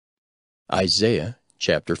Isaiah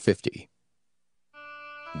chapter 50.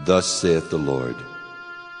 Thus saith the Lord,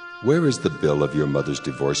 where is the bill of your mother's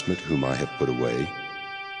divorcement whom I have put away?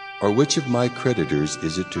 Or which of my creditors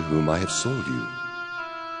is it to whom I have sold you?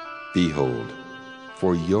 Behold,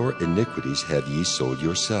 for your iniquities have ye sold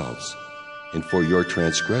yourselves, and for your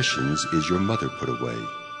transgressions is your mother put away.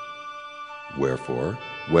 Wherefore,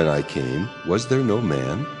 when I came, was there no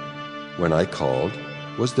man? When I called,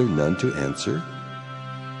 was there none to answer?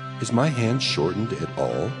 Is my hand shortened at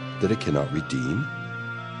all, that it cannot redeem?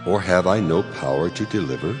 Or have I no power to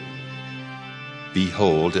deliver?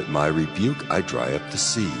 Behold, at my rebuke I dry up the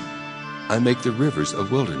sea. I make the rivers a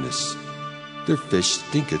wilderness. Their fish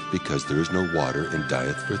stinketh because there is no water, and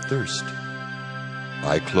dieth for thirst.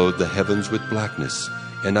 I clothe the heavens with blackness,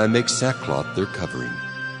 and I make sackcloth their covering.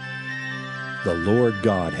 The Lord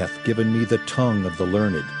God hath given me the tongue of the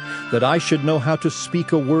learned, that I should know how to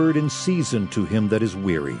speak a word in season to him that is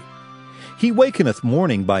weary. He wakeneth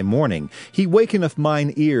morning by morning, he wakeneth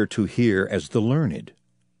mine ear to hear as the learned.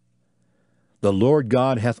 The Lord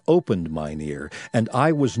God hath opened mine ear, and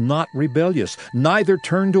I was not rebellious, neither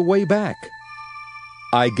turned away back.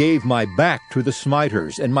 I gave my back to the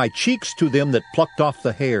smiters, and my cheeks to them that plucked off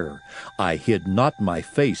the hair. I hid not my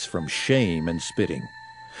face from shame and spitting.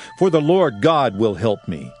 For the Lord God will help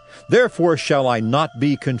me. Therefore shall I not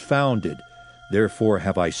be confounded. Therefore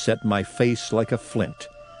have I set my face like a flint,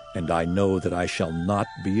 and I know that I shall not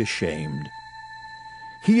be ashamed.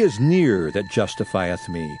 He is near that justifieth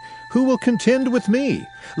me. Who will contend with me?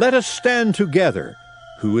 Let us stand together.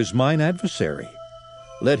 Who is mine adversary?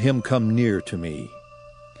 Let him come near to me.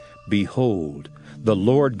 Behold, the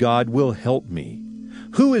Lord God will help me.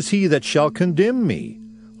 Who is he that shall condemn me?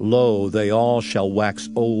 Lo, they all shall wax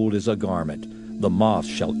old as a garment. The moth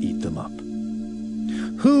shall eat them up.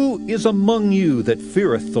 Who is among you that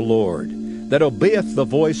feareth the Lord, that obeyeth the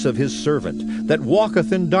voice of his servant, that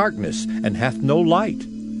walketh in darkness, and hath no light?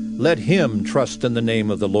 Let him trust in the name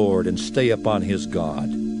of the Lord, and stay upon his God.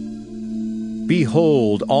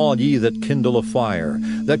 Behold, all ye that kindle a fire,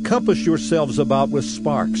 that compass yourselves about with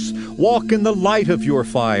sparks, walk in the light of your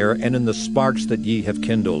fire, and in the sparks that ye have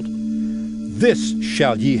kindled. This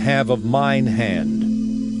shall ye have of mine hand.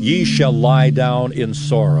 Ye shall lie down in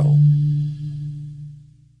sorrow.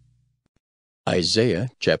 Isaiah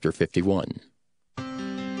chapter 51.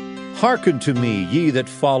 Hearken to me, ye that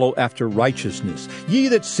follow after righteousness, ye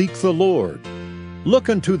that seek the Lord. Look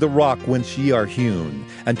unto the rock whence ye are hewn,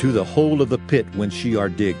 and to the hole of the pit whence ye are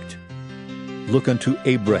digged. Look unto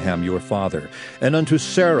Abraham your father, and unto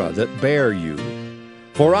Sarah that bare you.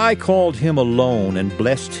 For I called him alone, and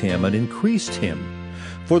blessed him, and increased him.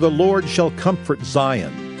 For the Lord shall comfort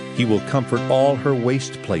Zion. He will comfort all her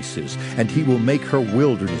waste places, and he will make her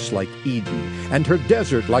wilderness like Eden, and her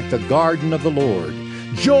desert like the garden of the Lord.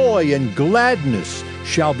 Joy and gladness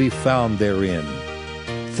shall be found therein,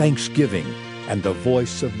 thanksgiving and the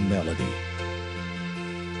voice of melody.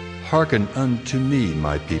 Hearken unto me,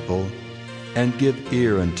 my people, and give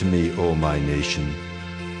ear unto me, O my nation.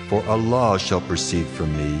 For a law shall proceed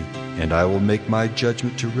from me, and I will make my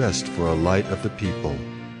judgment to rest for a light of the people.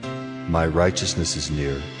 My righteousness is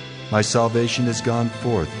near, my salvation is gone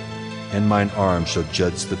forth, and mine arm shall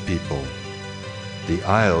judge the people. The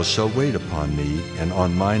isles shall wait upon me, and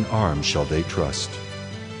on mine arm shall they trust.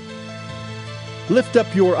 Lift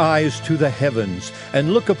up your eyes to the heavens,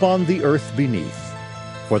 and look upon the earth beneath.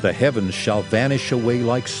 For the heavens shall vanish away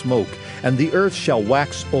like smoke, and the earth shall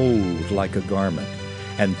wax old like a garment,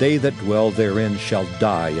 and they that dwell therein shall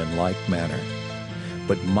die in like manner.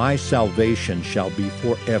 But my salvation shall be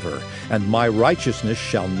forever, and my righteousness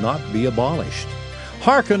shall not be abolished.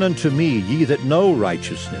 Hearken unto me, ye that know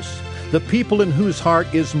righteousness, the people in whose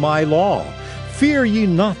heart is my law. Fear ye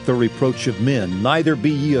not the reproach of men, neither be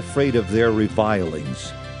ye afraid of their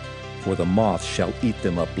revilings. For the moth shall eat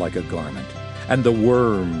them up like a garment, and the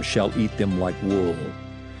worm shall eat them like wool.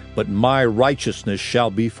 But my righteousness shall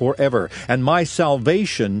be forever, and my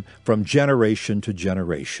salvation from generation to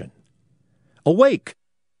generation. Awake!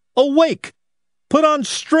 Awake! Put on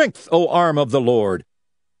strength, O arm of the Lord!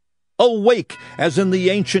 Awake, as in the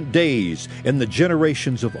ancient days, in the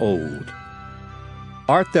generations of old.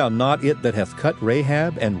 Art thou not it that hath cut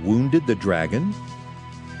Rahab and wounded the dragon?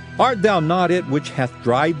 Art thou not it which hath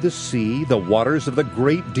dried the sea, the waters of the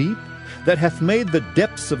great deep, that hath made the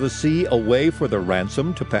depths of the sea a way for the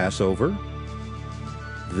ransom to pass over?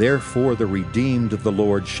 Therefore the redeemed of the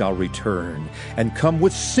Lord shall return, and come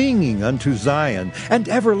with singing unto Zion, and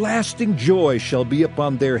everlasting joy shall be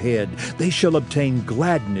upon their head. They shall obtain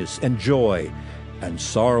gladness and joy, and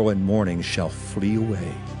sorrow and mourning shall flee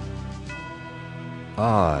away.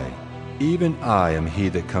 I, Even I am he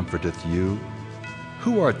that comforteth you.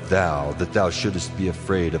 Who art thou, that thou shouldest be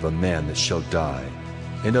afraid of a man that shall die,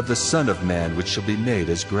 and of the Son of Man which shall be made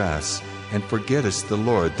as grass, and forgettest the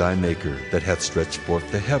Lord thy Maker, that hath stretched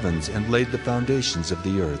forth the heavens, and laid the foundations of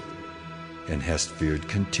the earth, and hast feared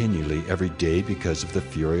continually every day because of the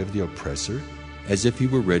fury of the oppressor, as if he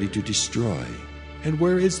were ready to destroy? And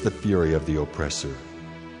where is the fury of the oppressor?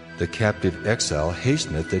 The captive exile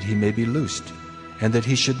hasteneth that he may be loosed, and that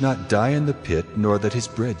he should not die in the pit, nor that his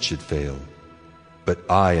bread should fail. But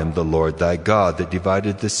I am the Lord thy God, that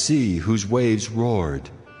divided the sea, whose waves roared.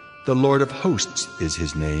 The Lord of hosts is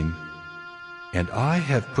his name. And I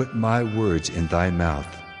have put my words in thy mouth,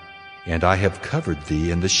 and I have covered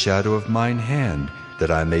thee in the shadow of mine hand,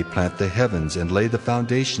 that I may plant the heavens, and lay the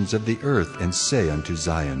foundations of the earth, and say unto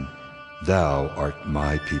Zion, Thou art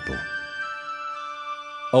my people.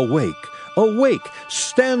 Awake, awake,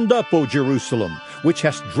 stand up, O Jerusalem, which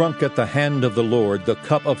hast drunk at the hand of the Lord the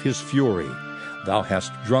cup of his fury. Thou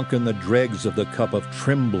hast drunken the dregs of the cup of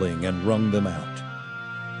trembling, and wrung them out.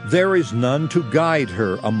 There is none to guide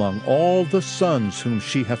her among all the sons whom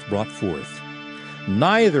she hath brought forth.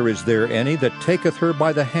 Neither is there any that taketh her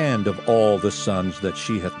by the hand of all the sons that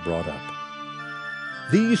she hath brought up.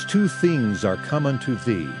 These two things are come unto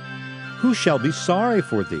thee. Who shall be sorry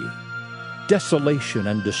for thee? Desolation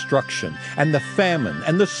and destruction, and the famine,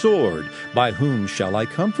 and the sword. By whom shall I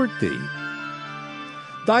comfort thee?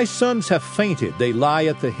 Thy sons have fainted, they lie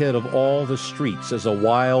at the head of all the streets, as a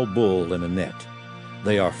wild bull in a net.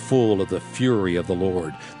 They are full of the fury of the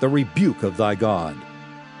Lord, the rebuke of thy God.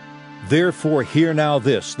 Therefore hear now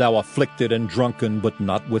this, thou afflicted and drunken, but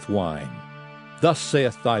not with wine. Thus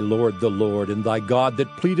saith thy Lord the Lord, and thy God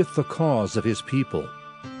that pleadeth the cause of his people.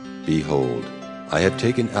 Behold, I have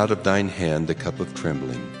taken out of thine hand the cup of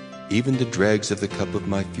trembling, even the dregs of the cup of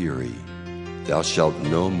my fury. Thou shalt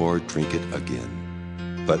no more drink it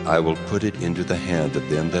again. But I will put it into the hand of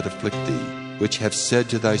them that afflict thee, which have said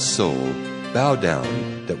to thy soul, Bow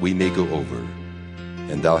down, that we may go over.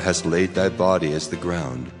 And thou hast laid thy body as the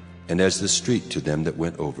ground, and as the street to them that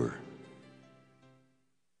went over.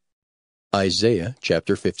 Isaiah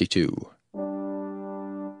chapter 52.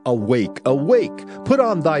 Awake, awake! Put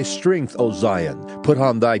on thy strength, O Zion! Put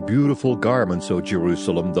on thy beautiful garments, O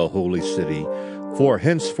Jerusalem, the holy city. For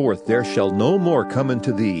henceforth there shall no more come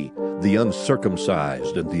unto thee the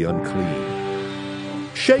uncircumcised and the unclean.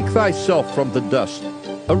 Shake thyself from the dust.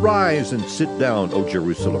 Arise and sit down, O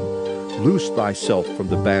Jerusalem. Loose thyself from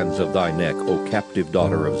the bands of thy neck, O captive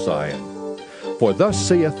daughter of Zion. For thus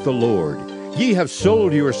saith the Lord, Ye have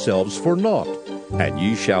sold yourselves for naught, and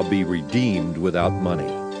ye shall be redeemed without money.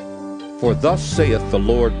 For thus saith the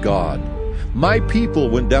Lord God, My people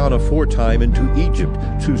went down aforetime into Egypt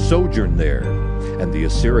to sojourn there, and the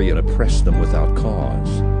Assyrian oppressed them without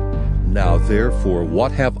cause. Now therefore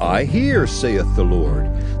what have I here, saith the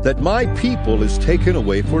Lord, that my people is taken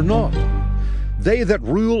away for naught? They that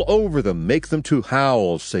rule over them make them to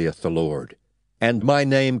howl, saith the Lord, and my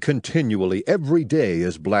name continually every day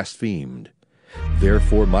is blasphemed.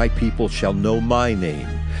 Therefore my people shall know my name.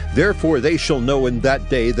 Therefore they shall know in that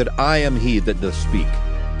day that I am he that doth speak.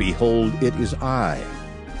 Behold, it is I.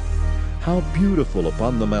 How beautiful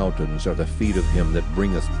upon the mountains are the feet of him that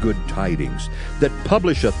bringeth good tidings, that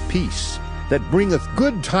publisheth peace, that bringeth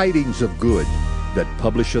good tidings of good, that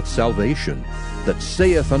publisheth salvation, that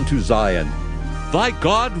saith unto Zion, Thy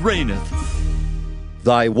God reigneth.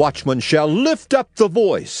 Thy watchmen shall lift up the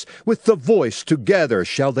voice, with the voice together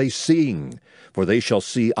shall they sing, for they shall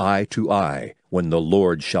see eye to eye, when the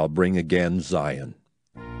Lord shall bring again Zion.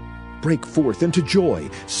 Break forth into joy,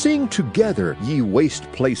 sing together, ye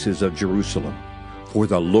waste places of Jerusalem. For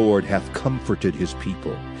the Lord hath comforted his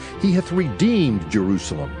people, he hath redeemed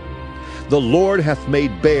Jerusalem. The Lord hath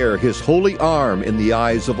made bare his holy arm in the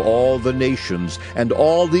eyes of all the nations, and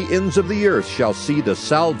all the ends of the earth shall see the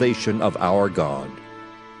salvation of our God.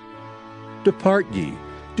 Depart ye,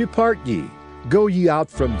 go ye out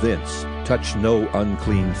from thence, touch no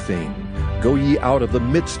unclean thing. Go ye out of the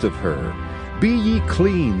midst of her. Be ye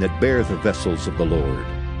clean that bear the vessels of the Lord.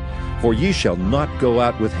 For ye shall not go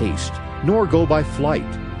out with haste, nor go by flight.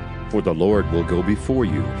 For the Lord will go before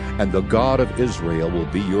you, and the God of Israel will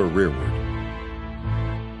be your rearward.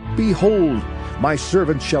 Behold, my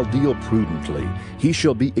servant shall deal prudently. He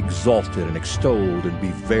shall be exalted and extolled, and be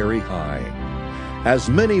very high. As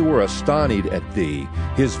many were astonished at thee,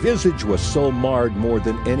 his visage was so marred more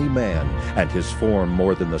than any man, and his form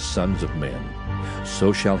more than the sons of men.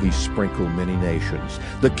 So shall he sprinkle many nations.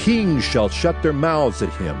 The kings shall shut their mouths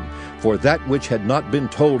at him, for that which had not been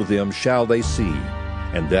told them shall they see,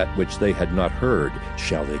 and that which they had not heard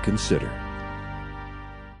shall they consider.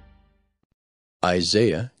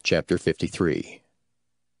 Isaiah chapter 53.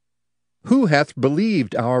 Who hath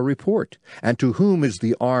believed our report, and to whom is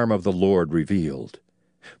the arm of the Lord revealed?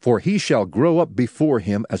 For he shall grow up before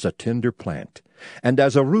him as a tender plant, and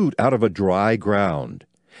as a root out of a dry ground.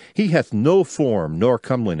 He hath no form nor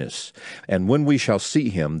comeliness, and when we shall see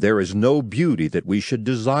him, there is no beauty that we should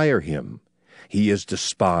desire him. He is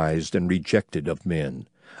despised and rejected of men,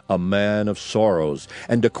 a man of sorrows,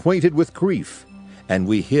 and acquainted with grief, and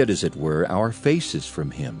we hid, as it were, our faces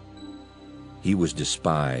from him. He was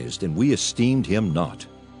despised, and we esteemed him not.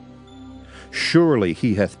 Surely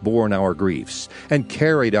he hath borne our griefs, and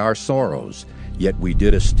carried our sorrows, yet we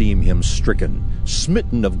did esteem him stricken,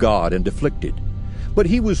 smitten of God, and afflicted. But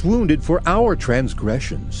he was wounded for our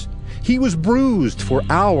transgressions, he was bruised for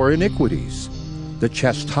our iniquities. The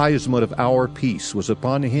chastisement of our peace was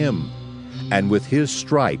upon him, and with his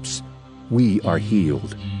stripes we are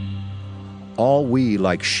healed. All we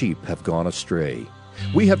like sheep have gone astray.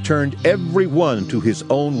 We have turned every one to his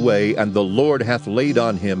own way, and the Lord hath laid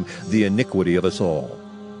on him the iniquity of us all.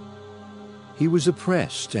 He was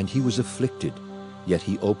oppressed, and he was afflicted, yet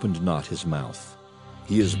he opened not his mouth.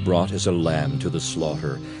 He is brought as a lamb to the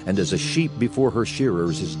slaughter, and as a sheep before her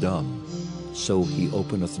shearers is dumb, so he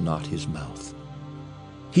openeth not his mouth.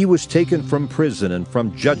 He was taken from prison and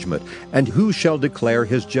from judgment, and who shall declare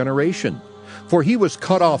his generation? For he was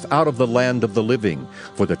cut off out of the land of the living.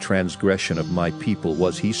 For the transgression of my people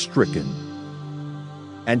was he stricken.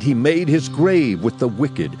 And he made his grave with the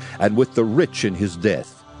wicked, and with the rich in his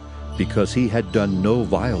death, because he had done no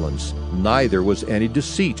violence, neither was any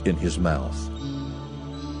deceit in his mouth.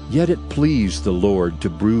 Yet it pleased the Lord to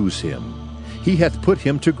bruise him. He hath put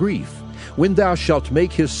him to grief. When thou shalt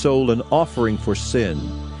make his soul an offering for sin,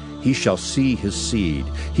 he shall see his seed,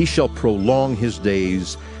 he shall prolong his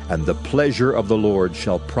days, and the pleasure of the Lord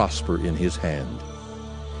shall prosper in his hand.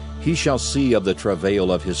 He shall see of the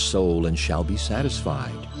travail of his soul, and shall be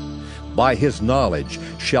satisfied. By his knowledge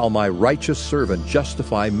shall my righteous servant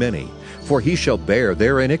justify many, for he shall bear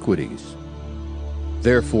their iniquities.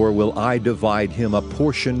 Therefore will I divide him a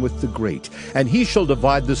portion with the great, and he shall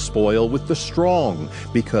divide the spoil with the strong,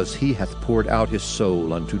 because he hath poured out his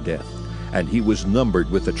soul unto death, and he was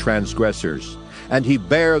numbered with the transgressors. And he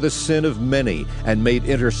bare the sin of many, and made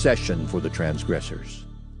intercession for the transgressors.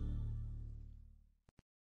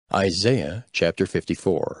 Isaiah chapter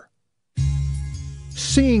 54.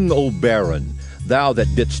 Sing, O barren, thou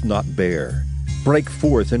that didst not bear. Break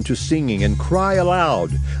forth into singing, and cry aloud,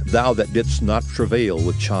 thou that didst not travail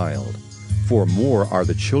with child. For more are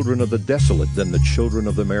the children of the desolate than the children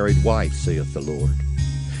of the married wife, saith the Lord.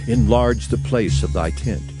 Enlarge the place of thy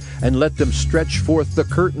tent, and let them stretch forth the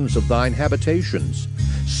curtains of thine habitations.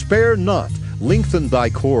 Spare not, lengthen thy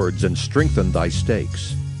cords, and strengthen thy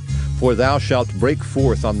stakes. For thou shalt break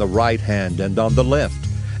forth on the right hand and on the left,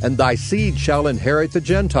 and thy seed shall inherit the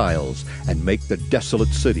Gentiles, and make the desolate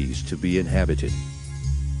cities to be inhabited.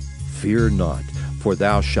 Fear not, for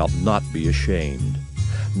thou shalt not be ashamed,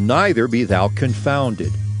 neither be thou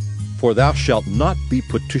confounded, for thou shalt not be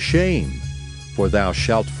put to shame. For thou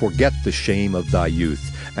shalt forget the shame of thy youth,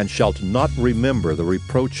 and shalt not remember the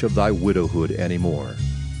reproach of thy widowhood any more.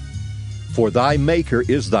 For thy Maker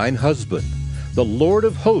is thine husband, the Lord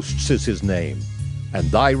of hosts is his name, and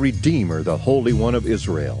thy Redeemer, the Holy One of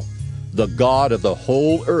Israel. The God of the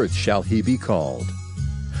whole earth shall he be called.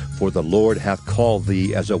 For the Lord hath called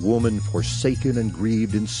thee as a woman forsaken and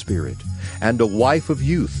grieved in spirit, and a wife of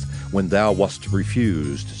youth, when thou wast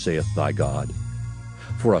refused, saith thy God.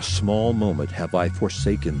 For a small moment have I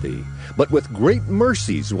forsaken thee, but with great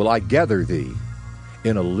mercies will I gather thee.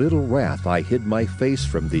 In a little wrath I hid my face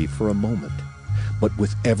from thee for a moment, but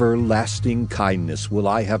with everlasting kindness will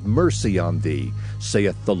I have mercy on thee,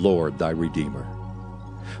 saith the Lord thy Redeemer.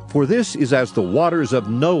 For this is as the waters of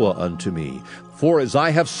Noah unto me, for as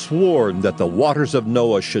I have sworn that the waters of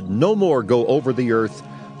Noah should no more go over the earth,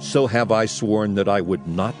 so have I sworn that I would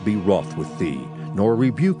not be wroth with thee, nor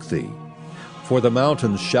rebuke thee. For the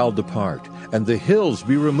mountains shall depart, and the hills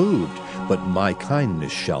be removed, but my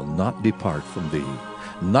kindness shall not depart from thee,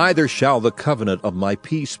 neither shall the covenant of my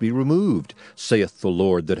peace be removed, saith the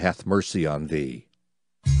Lord that hath mercy on thee.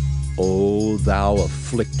 O thou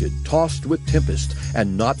afflicted, tossed with tempest,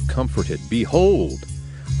 and not comforted, behold,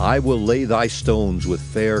 I will lay thy stones with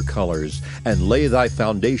fair colors, and lay thy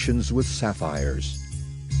foundations with sapphires.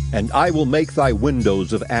 And I will make thy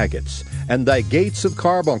windows of agates, and thy gates of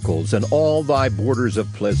carbuncles, and all thy borders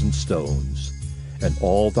of pleasant stones. And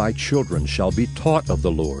all thy children shall be taught of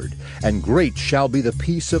the Lord, and great shall be the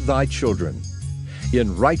peace of thy children.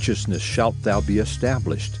 In righteousness shalt thou be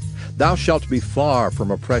established. Thou shalt be far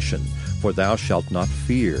from oppression, for thou shalt not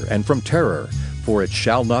fear, and from terror, for it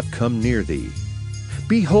shall not come near thee.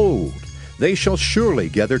 Behold, they shall surely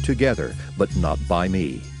gather together, but not by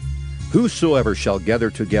me. Whosoever shall gather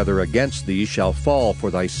together against thee shall fall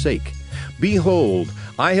for thy sake. Behold,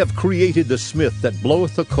 I have created the smith that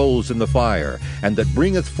bloweth the coals in the fire, and that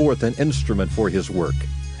bringeth forth an instrument for his work.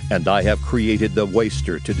 And I have created the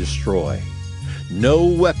waster to destroy. No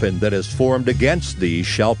weapon that is formed against thee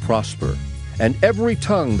shall prosper, and every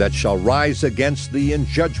tongue that shall rise against thee in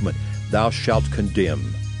judgment thou shalt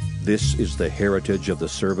condemn. This is the heritage of the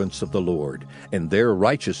servants of the Lord, and their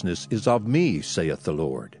righteousness is of me, saith the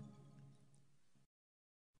Lord.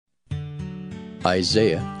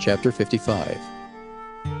 Isaiah chapter 55.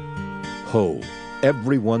 Ho,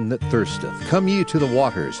 every one that thirsteth, come ye to the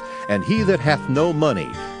waters, and he that hath no money,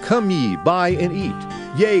 come ye, buy and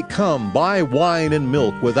eat. Yea, come, buy wine and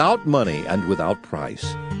milk without money and without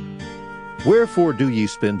price. Wherefore do ye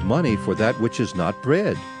spend money for that which is not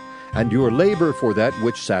bread, and your labor for that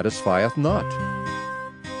which satisfieth not?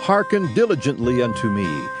 Hearken diligently unto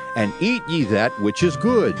me, and eat ye that which is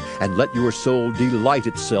good, and let your soul delight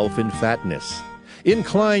itself in fatness.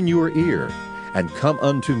 Incline your ear, and come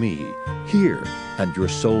unto me. Hear, and your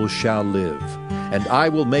soul shall live. And I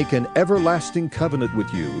will make an everlasting covenant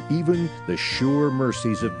with you, even the sure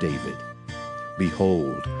mercies of David.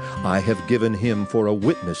 Behold, I have given him for a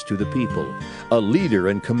witness to the people, a leader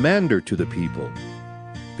and commander to the people.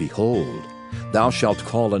 Behold, thou shalt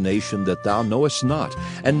call a nation that thou knowest not,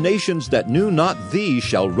 and nations that knew not thee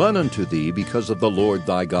shall run unto thee because of the Lord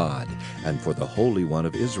thy God, and for the Holy One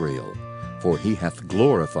of Israel, for he hath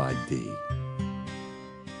glorified thee.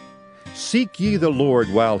 Seek ye the Lord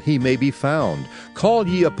while he may be found. Call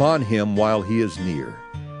ye upon him while he is near.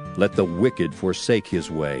 Let the wicked forsake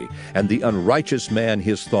his way, and the unrighteous man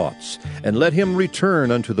his thoughts, and let him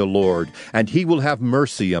return unto the Lord, and he will have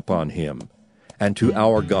mercy upon him, and to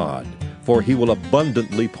our God, for he will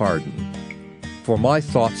abundantly pardon. For my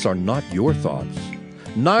thoughts are not your thoughts,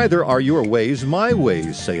 neither are your ways my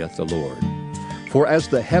ways, saith the Lord. For as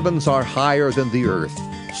the heavens are higher than the earth,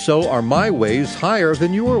 so are my ways higher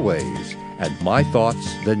than your ways, and my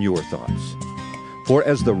thoughts than your thoughts. For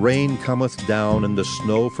as the rain cometh down and the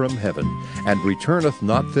snow from heaven, and returneth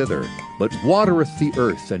not thither, but watereth the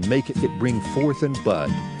earth, and maketh it bring forth and bud,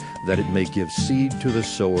 that it may give seed to the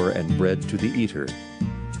sower and bread to the eater,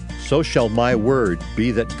 so shall my word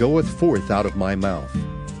be that goeth forth out of my mouth.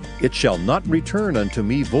 It shall not return unto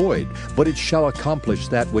me void, but it shall accomplish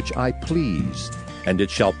that which I please, and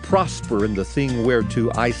it shall prosper in the thing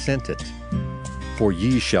whereto I sent it. For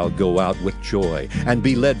ye shall go out with joy, and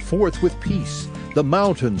be led forth with peace. The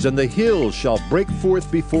mountains and the hills shall break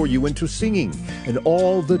forth before you into singing, and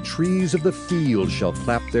all the trees of the field shall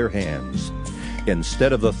clap their hands.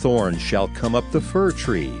 Instead of the thorn shall come up the fir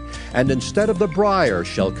tree, and instead of the brier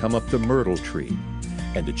shall come up the myrtle tree.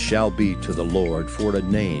 And it shall be to the Lord for a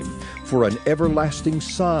name, for an everlasting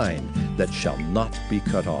sign that shall not be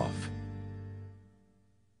cut off.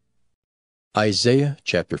 Isaiah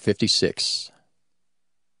chapter 56.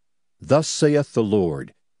 Thus saith the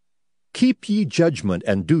Lord, Keep ye judgment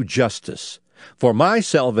and do justice, for my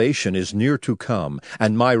salvation is near to come,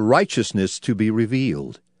 and my righteousness to be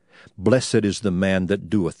revealed. Blessed is the man that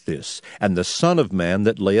doeth this, and the Son of Man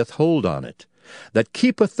that layeth hold on it, that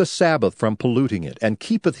keepeth the Sabbath from polluting it, and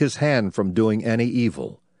keepeth his hand from doing any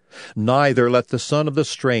evil. Neither let the son of the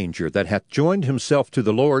stranger that hath joined himself to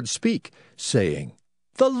the Lord speak, saying,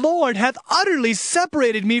 The Lord hath utterly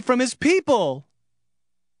separated me from his people.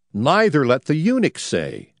 Neither let the eunuch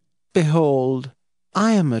say, Behold,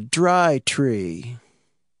 I am a dry tree.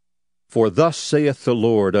 For thus saith the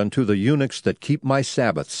Lord unto the eunuchs that keep my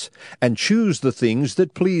Sabbaths, and choose the things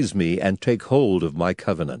that please me, and take hold of my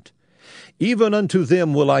covenant. Even unto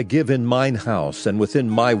them will I give in mine house, and within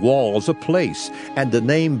my walls a place, and a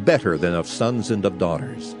name better than of sons and of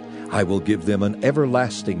daughters. I will give them an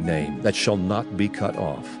everlasting name that shall not be cut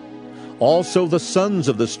off. Also the sons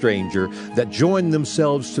of the stranger that join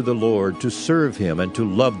themselves to the Lord, to serve him, and to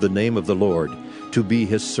love the name of the Lord, to be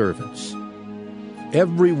his servants.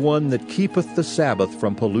 Every one that keepeth the Sabbath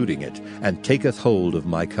from polluting it, and taketh hold of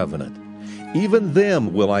my covenant, even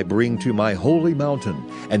them will I bring to my holy mountain,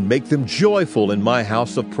 and make them joyful in my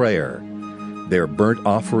house of prayer. Their burnt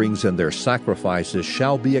offerings and their sacrifices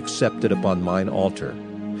shall be accepted upon mine altar.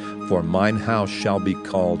 For mine house shall be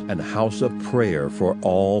called an house of prayer for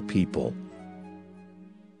all people.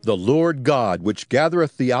 The Lord God, which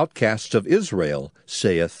gathereth the outcasts of Israel,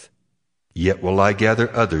 saith, Yet will I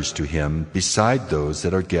gather others to him beside those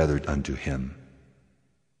that are gathered unto him.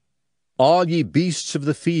 All ye beasts of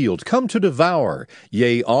the field, come to devour,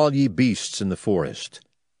 yea, all ye beasts in the forest.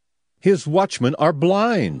 His watchmen are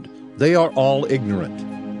blind. They are all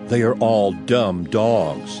ignorant. They are all dumb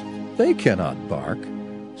dogs. They cannot bark.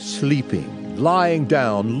 Sleeping, lying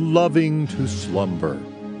down, loving to slumber.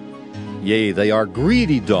 Yea, they are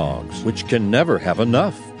greedy dogs, which can never have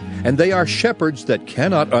enough, and they are shepherds that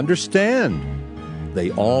cannot understand.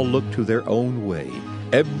 They all look to their own way,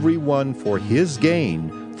 every one for his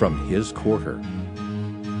gain from his quarter.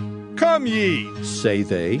 Come ye, Say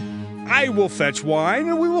they, I will fetch wine,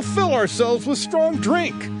 and we will fill ourselves with strong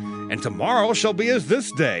drink. And tomorrow shall be as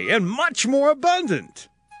this day, and much more abundant.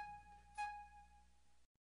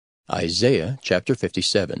 Isaiah chapter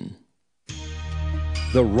 57.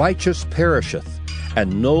 The righteous perisheth,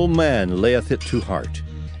 and no man layeth it to heart.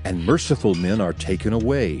 And merciful men are taken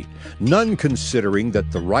away, none considering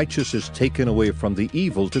that the righteous is taken away from the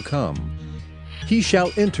evil to come. He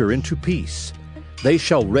shall enter into peace. They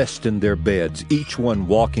shall rest in their beds, each one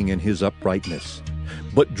walking in his uprightness.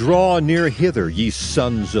 But draw near hither, ye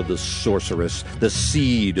sons of the sorceress, the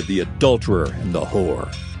seed of the adulterer and the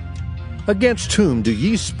whore. Against whom do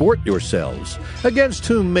ye sport yourselves? Against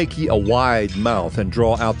whom make ye a wide mouth and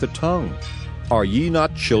draw out the tongue? Are ye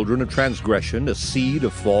not children of transgression, a seed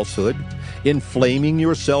of falsehood, inflaming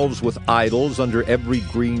yourselves with idols under every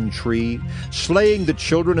green tree, slaying the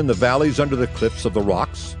children in the valleys under the cliffs of the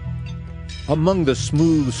rocks? Among the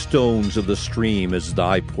smooth stones of the stream is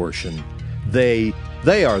thy portion. They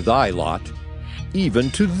are thy lot. Even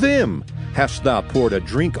to them hast thou poured a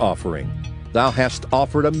drink offering. Thou hast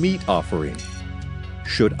offered a meat offering.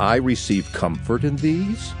 Should I receive comfort in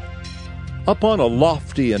these? Upon a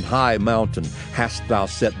lofty and high mountain hast thou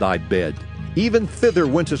set thy bed. Even thither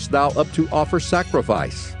wentest thou up to offer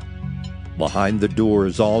sacrifice. Behind the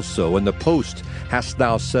doors also and the post hast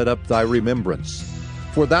thou set up thy remembrance.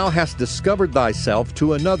 For thou hast discovered thyself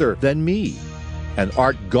to another than me, and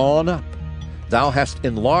art gone up. Thou hast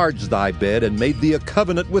enlarged thy bed, and made thee a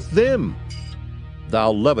covenant with them.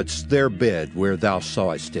 Thou lovedst their bed where thou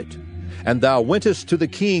sawest it. And thou wentest to the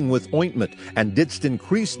king with ointment, and didst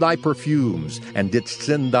increase thy perfumes, and didst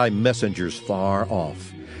send thy messengers far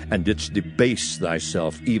off, and didst debase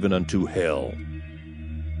thyself even unto hell.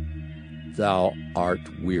 Thou art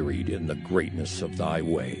wearied in the greatness of thy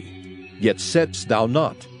way. Yet saidst thou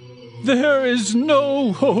not, There is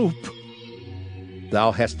no hope.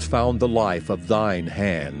 Thou hast found the life of thine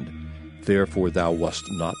hand, therefore thou wast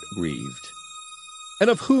not grieved. And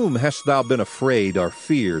of whom hast thou been afraid or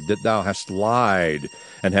feared that thou hast lied,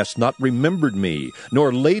 and hast not remembered me,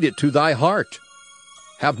 nor laid it to thy heart?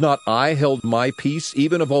 Have not I held my peace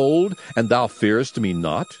even of old, and thou fearest me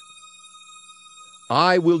not?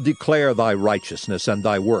 I will declare thy righteousness and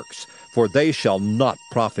thy works, for they shall not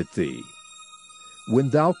profit thee.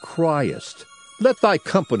 When thou criest, let thy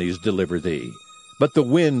companies deliver thee, but the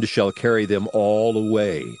wind shall carry them all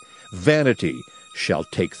away. Vanity shall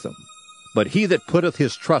take them. But he that putteth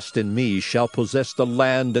his trust in me shall possess the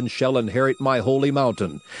land, and shall inherit my holy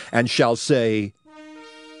mountain, and shall say,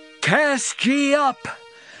 Cast ye up!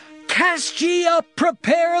 Cast ye up,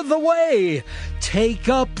 prepare the way! Take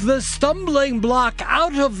up the stumbling block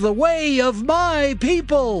out of the way of my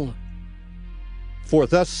people! For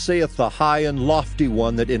thus saith the high and lofty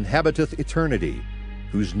one that inhabiteth eternity,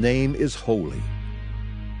 whose name is holy.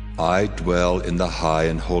 I dwell in the high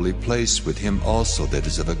and holy place with him also that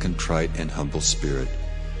is of a contrite and humble spirit,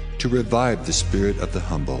 to revive the spirit of the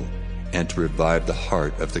humble, and to revive the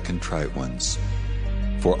heart of the contrite ones.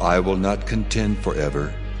 For I will not contend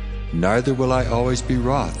forever, neither will I always be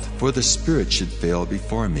wroth, for the spirit should fail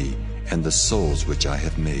before me, and the souls which I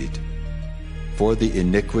have made. For the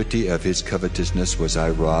iniquity of his covetousness was I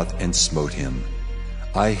wroth, and smote him.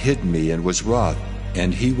 I hid me, and was wroth,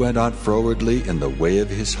 and he went on frowardly in the way of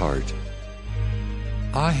his heart.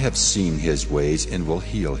 I have seen his ways, and will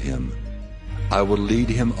heal him. I will lead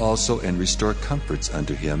him also, and restore comforts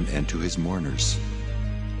unto him and to his mourners.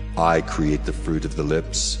 I create the fruit of the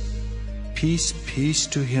lips. Peace, peace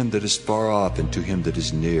to him that is far off, and to him that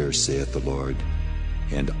is near, saith the Lord,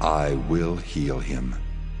 and I will heal him.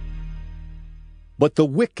 But the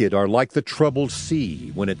wicked are like the troubled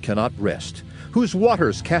sea when it cannot rest, whose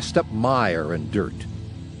waters cast up mire and dirt.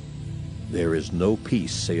 There is no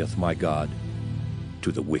peace, saith my God,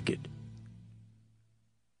 to the wicked.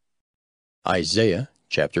 Isaiah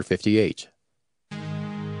chapter 58.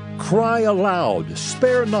 Cry aloud,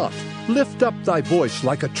 spare not, lift up thy voice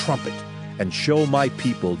like a trumpet, and show my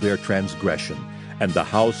people their transgression, and the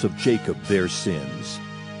house of Jacob their sins.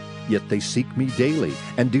 Yet they seek me daily,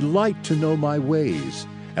 and delight to know my ways,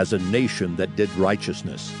 as a nation that did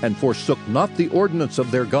righteousness, and forsook not the ordinance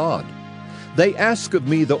of their God. They ask of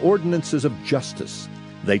me the ordinances of justice.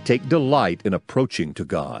 They take delight in approaching to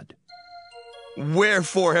God.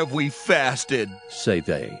 Wherefore have we fasted? say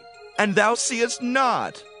they. And thou seest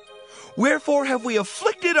not. Wherefore have we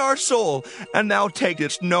afflicted our soul, and thou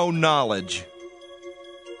takest no knowledge?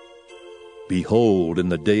 Behold, in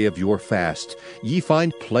the day of your fast ye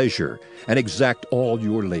find pleasure, and exact all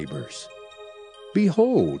your labors.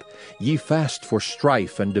 Behold, ye fast for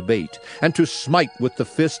strife and debate, and to smite with the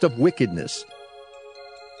fist of wickedness.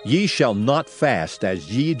 Ye shall not fast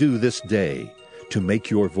as ye do this day, to make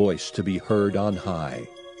your voice to be heard on high.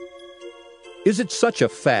 Is it such a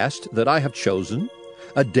fast that I have chosen,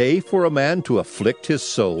 a day for a man to afflict his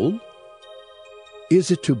soul?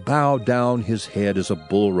 Is it to bow down his head as a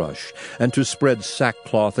bulrush, and to spread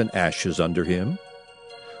sackcloth and ashes under him?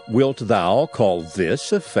 Wilt thou call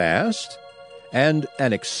this a fast, and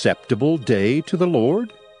an acceptable day to the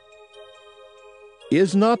Lord?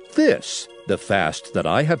 Is not this the fast that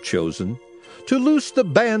I have chosen, to loose the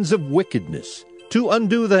bands of wickedness, to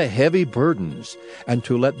undo the heavy burdens, and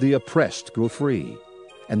to let the oppressed go free,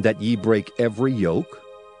 and that ye break every yoke?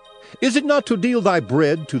 Is it not to deal thy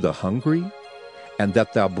bread to the hungry, and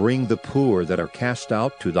that thou bring the poor that are cast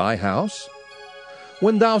out to thy house?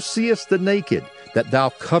 When thou seest the naked, that thou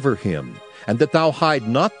cover him, and that thou hide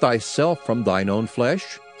not thyself from thine own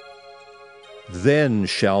flesh? Then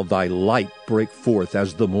shall thy light break forth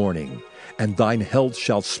as the morning, and thine health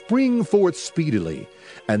shall spring forth speedily,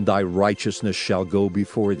 and thy righteousness shall go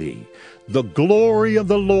before thee. The glory of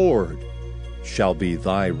the Lord shall be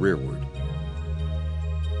thy rearward.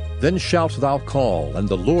 Then shalt thou call, and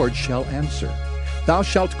the Lord shall answer. Thou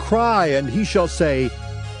shalt cry, and he shall say,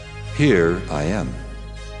 Here I am.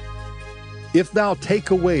 If thou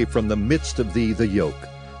take away from the midst of thee the yoke,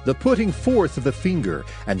 the putting forth of the finger,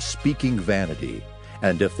 and speaking vanity,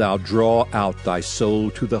 and if thou draw out thy soul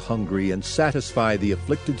to the hungry, and satisfy the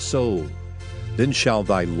afflicted soul, then shall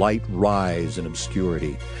thy light rise in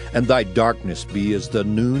obscurity, and thy darkness be as the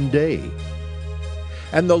noonday.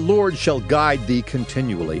 And the Lord shall guide thee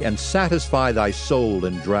continually, and satisfy thy soul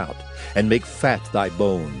in drought, and make fat thy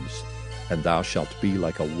bones. And thou shalt be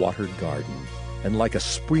like a watered garden, and like a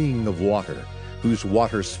spring of water, whose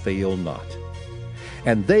waters fail not.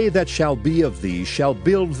 And they that shall be of thee shall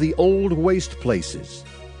build the old waste places.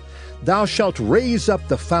 Thou shalt raise up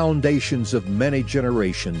the foundations of many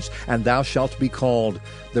generations, and thou shalt be called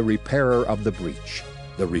the repairer of the breach,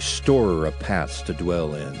 the restorer of paths to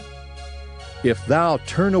dwell in. If thou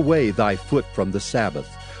turn away thy foot from the Sabbath,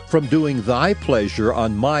 from doing thy pleasure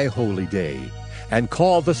on my holy day, and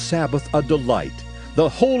call the Sabbath a delight, the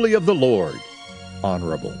holy of the Lord,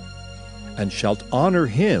 honorable, and shalt honor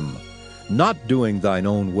him, not doing thine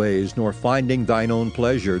own ways, nor finding thine own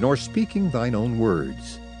pleasure, nor speaking thine own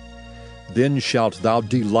words, then shalt thou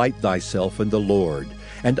delight thyself in the Lord,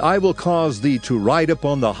 and I will cause thee to ride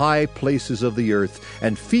upon the high places of the earth,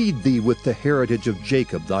 and feed thee with the heritage of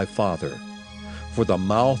Jacob thy father. For the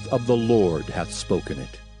mouth of the Lord hath spoken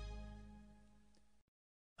it.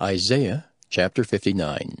 Isaiah chapter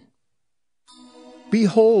 59.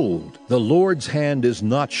 Behold, the Lord's hand is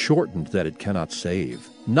not shortened that it cannot save,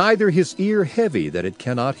 neither his ear heavy that it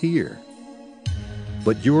cannot hear.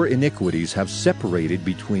 But your iniquities have separated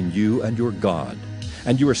between you and your God,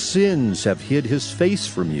 and your sins have hid his face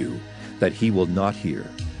from you, that he will not hear.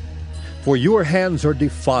 For your hands are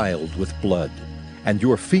defiled with blood, and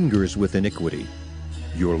your fingers with iniquity.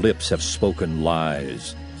 Your lips have spoken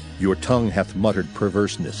lies, your tongue hath muttered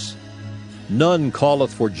perverseness. None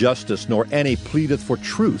calleth for justice, nor any pleadeth for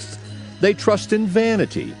truth. They trust in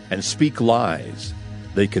vanity, and speak lies.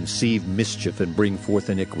 They conceive mischief, and bring forth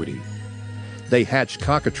iniquity. They hatch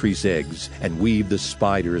cockatrice' eggs, and weave the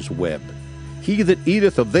spider's web. He that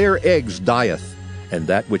eateth of their eggs dieth, and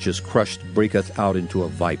that which is crushed breaketh out into a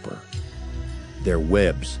viper. Their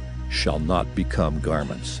webs shall not become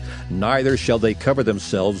garments, neither shall they cover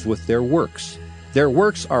themselves with their works. Their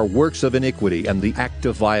works are works of iniquity, and the act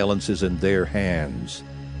of violence is in their hands.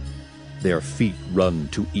 Their feet run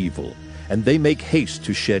to evil, and they make haste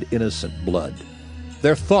to shed innocent blood.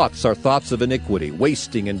 Their thoughts are thoughts of iniquity,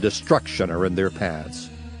 wasting and destruction are in their paths.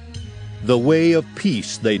 The way of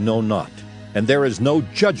peace they know not, and there is no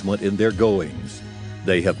judgment in their goings.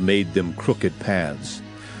 They have made them crooked paths.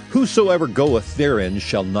 Whosoever goeth therein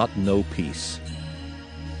shall not know peace.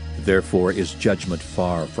 Therefore is judgment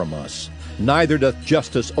far from us, neither doth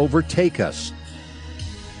justice overtake us.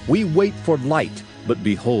 We wait for light, but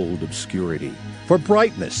behold obscurity, for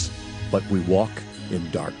brightness, but we walk in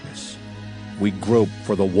darkness. We grope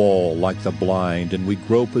for the wall like the blind, and we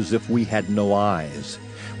grope as if we had no eyes.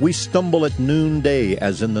 We stumble at noonday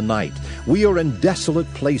as in the night. We are in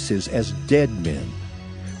desolate places as dead men.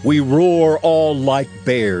 We roar all like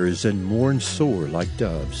bears, and mourn sore like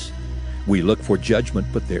doves. We look for judgment,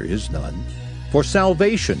 but there is none, for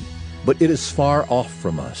salvation, but it is far off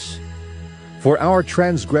from us. For our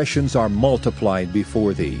transgressions are multiplied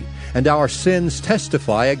before thee, and our sins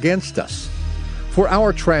testify against us. For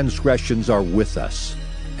our transgressions are with us,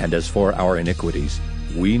 and as for our iniquities,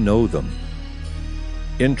 we know them.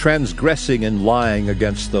 In transgressing and lying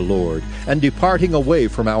against the Lord, and departing away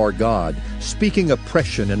from our God, speaking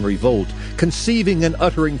oppression and revolt, conceiving and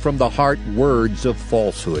uttering from the heart words of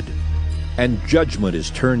falsehood. And judgment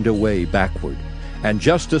is turned away backward, and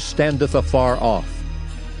justice standeth afar off.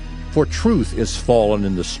 For truth is fallen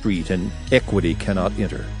in the street, and equity cannot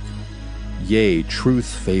enter. Yea, truth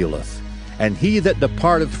faileth, and he that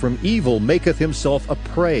departeth from evil maketh himself a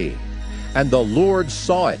prey. And the Lord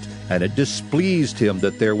saw it, and it displeased him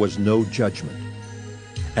that there was no judgment.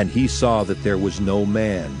 And he saw that there was no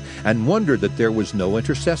man, and wondered that there was no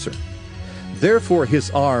intercessor. Therefore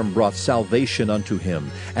his arm brought salvation unto him,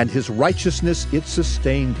 and his righteousness it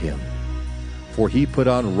sustained him. For he put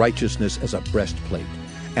on righteousness as a breastplate,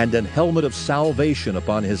 and an helmet of salvation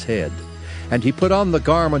upon his head. And he put on the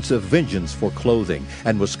garments of vengeance for clothing,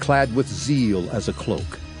 and was clad with zeal as a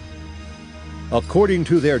cloak. According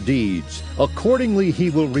to their deeds, accordingly he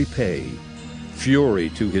will repay. Fury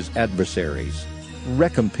to his adversaries,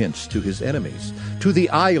 recompense to his enemies. To the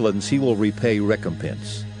islands he will repay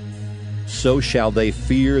recompense. So shall they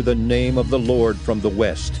fear the name of the Lord from the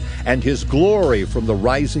west, and his glory from the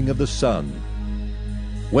rising of the sun.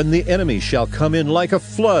 When the enemy shall come in like a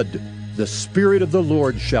flood, the Spirit of the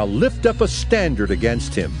Lord shall lift up a standard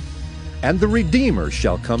against him. And the Redeemer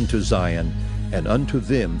shall come to Zion, and unto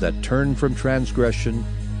them that turn from transgression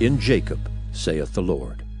in Jacob, saith the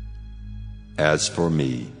Lord. As for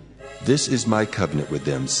me, this is my covenant with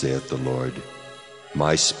them, saith the Lord.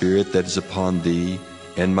 My spirit that is upon thee,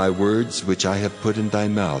 and my words which I have put in thy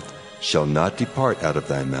mouth, shall not depart out of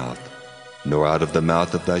thy mouth, nor out of the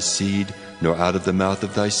mouth of thy seed, nor out of the mouth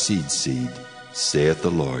of thy seed's seed, saith the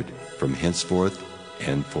Lord, from henceforth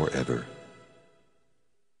and forever.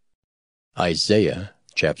 Isaiah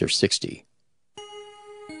chapter 60.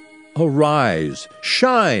 Arise,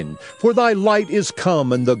 shine, for thy light is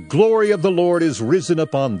come, and the glory of the Lord is risen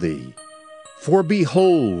upon thee. For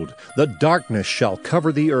behold, the darkness shall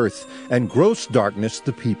cover the earth, and gross darkness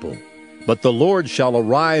the people. But the Lord shall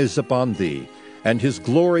arise upon thee, and his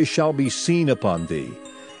glory shall be seen upon thee.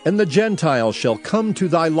 And the Gentiles shall come to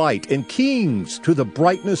thy light, and kings to the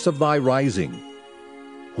brightness of thy rising.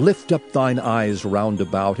 Lift up thine eyes round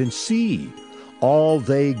about, and see, all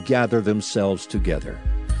they gather themselves together.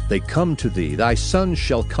 They come to thee, thy sons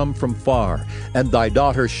shall come from far, and thy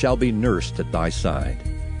daughters shall be nursed at thy side.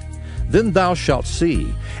 Then thou shalt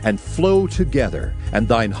see, and flow together, and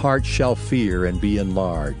thine heart shall fear and be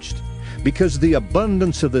enlarged. Because the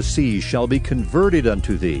abundance of the sea shall be converted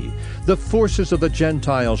unto thee, the forces of the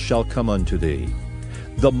Gentiles shall come unto thee.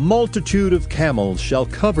 The multitude of camels shall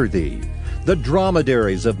cover thee, the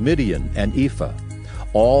dromedaries of Midian and Ephah.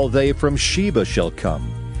 All they from Sheba shall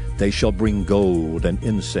come. They shall bring gold and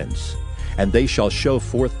incense, and they shall show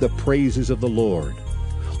forth the praises of the Lord.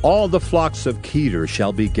 All the flocks of Kedar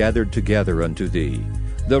shall be gathered together unto thee.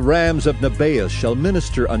 The rams of Nebaioth shall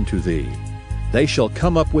minister unto thee. They shall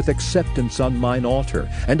come up with acceptance on mine altar,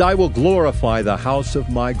 and I will glorify the house of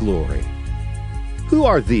my glory. Who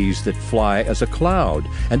are these that fly as a cloud,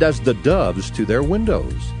 and as the doves to their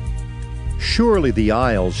windows? Surely the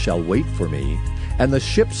isles shall wait for me, and the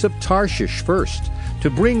ships of Tarshish first, to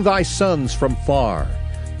bring thy sons from far,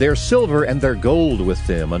 their silver and their gold with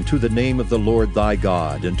them, unto the name of the Lord thy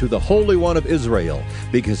God, and to the Holy One of Israel,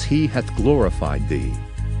 because he hath glorified thee.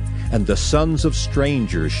 And the sons of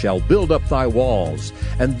strangers shall build up thy walls,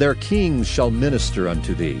 and their kings shall minister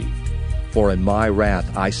unto thee. For in my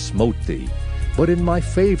wrath I smote thee, but in my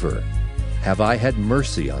favor have I had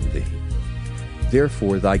mercy on thee.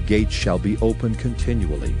 Therefore thy gates shall be open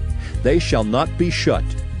continually. They shall not be shut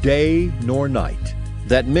day nor night,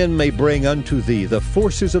 that men may bring unto thee the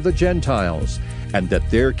forces of the Gentiles, and that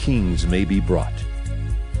their kings may be brought.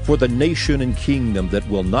 For the nation and kingdom that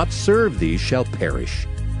will not serve thee shall perish.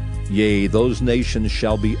 Yea, those nations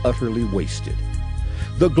shall be utterly wasted.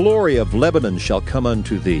 The glory of Lebanon shall come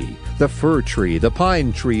unto thee, the fir tree, the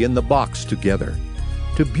pine tree, and the box together,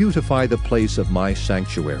 to beautify the place of my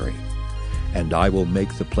sanctuary. And I will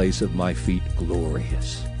make the place of my feet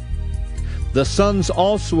glorious. The sons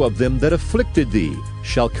also of them that afflicted thee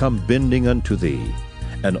shall come bending unto thee,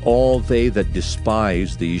 and all they that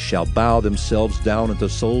despise thee shall bow themselves down at the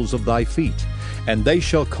soles of thy feet, and they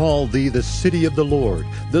shall call thee the city of the Lord,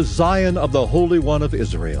 the Zion of the Holy One of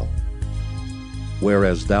Israel.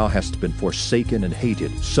 Whereas thou hast been forsaken and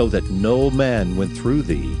hated, so that no man went through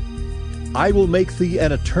thee, I will make thee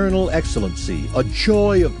an eternal excellency, a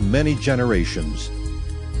joy of many generations.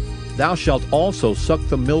 Thou shalt also suck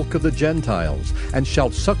the milk of the Gentiles, and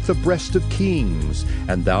shalt suck the breast of kings,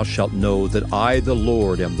 and thou shalt know that I, the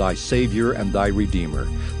Lord, am thy Savior and thy Redeemer,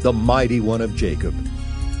 the mighty one of Jacob.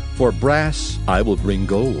 For brass I will bring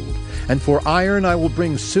gold, and for iron I will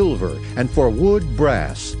bring silver, and for wood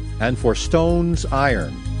brass, and for stones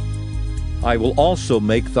iron. I will also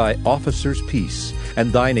make thy officers peace,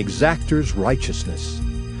 and thine exactors righteousness.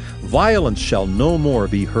 Violence shall no more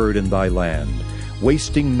be heard in thy land,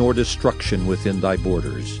 wasting nor destruction within thy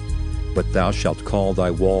borders. But thou shalt call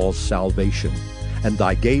thy walls salvation, and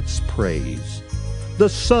thy gates praise. The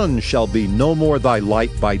sun shall be no more thy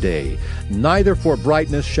light by day, neither for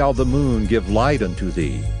brightness shall the moon give light unto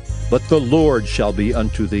thee. But the Lord shall be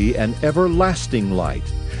unto thee an everlasting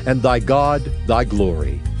light, and thy God thy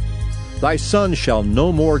glory. Thy sun shall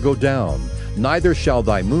no more go down, neither shall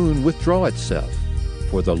thy moon withdraw itself.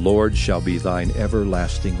 For the Lord shall be thine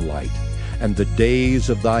everlasting light, and the days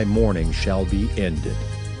of thy mourning shall be ended.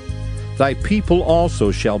 Thy people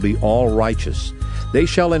also shall be all righteous. They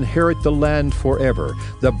shall inherit the land forever,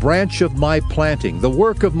 the branch of my planting, the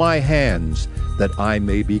work of my hands, that I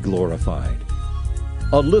may be glorified.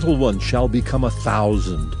 A little one shall become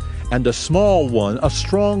 1,000, and a small one a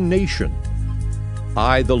strong nation.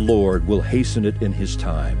 I, the Lord, will hasten it in his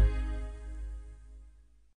time.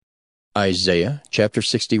 Isaiah chapter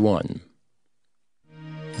 61.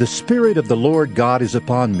 The Spirit of the Lord God is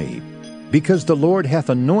upon me, because the Lord hath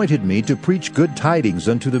anointed me to preach good tidings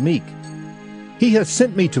unto the meek. He hath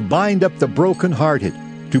sent me to bind up the brokenhearted,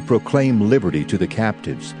 to proclaim liberty to the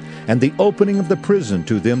captives, and the opening of the prison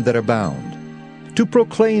to them that are bound, to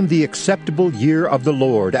proclaim the acceptable year of the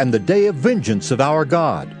Lord, and the day of vengeance of our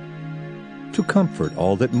God, to comfort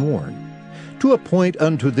all that mourn, to appoint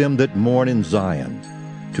unto them that mourn in Zion,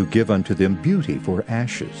 to give unto them beauty for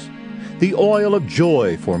ashes, the oil of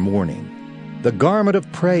joy for mourning, the garment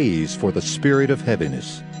of praise for the spirit of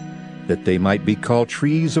heaviness, that they might be called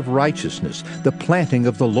trees of righteousness, the planting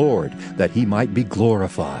of the Lord, that he might be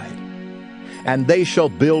glorified. And they shall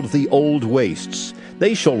build the old wastes,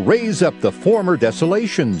 they shall raise up the former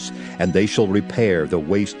desolations, and they shall repair the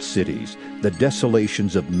waste cities, the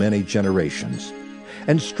desolations of many generations.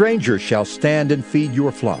 And strangers shall stand and feed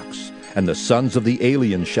your flocks, and the sons of the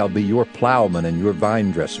alien shall be your plowmen and your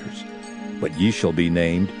vine dressers. But ye shall be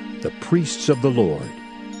named the priests of the Lord.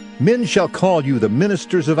 Men shall call you the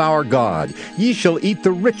ministers of our God. Ye shall eat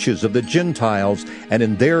the riches of the Gentiles, and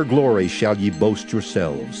in their glory shall ye boast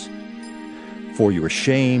yourselves. For your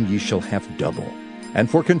shame ye shall have double, and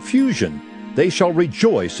for confusion they shall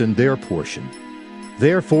rejoice in their portion.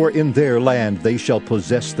 Therefore in their land they shall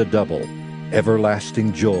possess the double.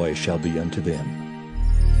 Everlasting joy shall be unto them.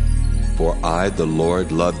 For I, the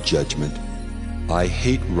Lord, love judgment. I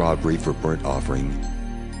hate robbery for burnt offering.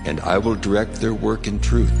 And I will direct their work in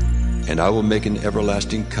truth, and I will make an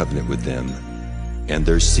everlasting covenant with them. And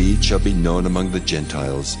their seed shall be known among the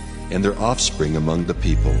Gentiles, and their offspring among the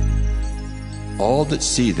people. All that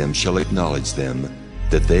see them shall acknowledge them,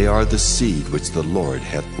 that they are the seed which the Lord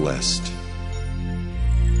hath blessed.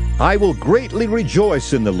 I will greatly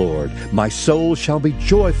rejoice in the Lord. My soul shall be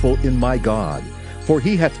joyful in my God. For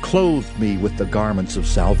he hath clothed me with the garments of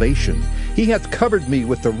salvation. He hath covered me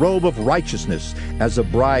with the robe of righteousness, as a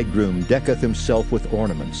bridegroom decketh himself with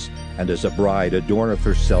ornaments, and as a bride adorneth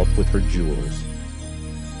herself with her jewels.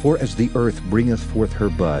 For as the earth bringeth forth her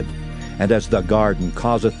bud, and as the garden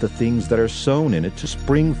causeth the things that are sown in it to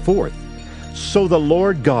spring forth, so the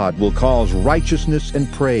Lord God will cause righteousness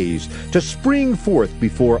and praise to spring forth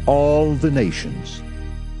before all the nations.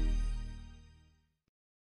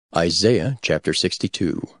 Isaiah chapter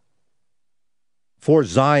 62. For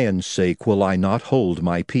Zion's sake will I not hold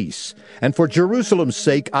my peace, and for Jerusalem's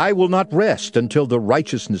sake I will not rest until the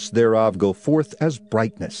righteousness thereof go forth as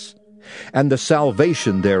brightness, and the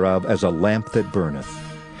salvation thereof as a lamp that burneth.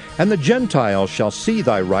 And the Gentiles shall see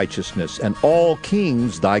thy righteousness, and all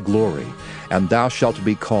kings thy glory, and thou shalt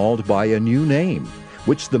be called by a new name,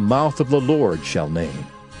 which the mouth of the Lord shall name.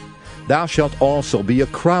 Thou shalt also be a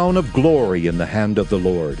crown of glory in the hand of the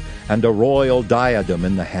Lord, and a royal diadem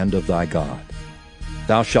in the hand of thy God.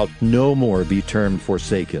 Thou shalt no more be termed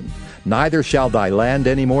forsaken, neither shall thy land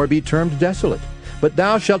any more be termed desolate, but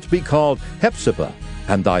thou shalt be called Hephzibah,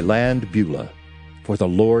 and thy land Beulah. For the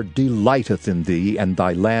Lord delighteth in thee, and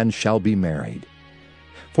thy land shall be married.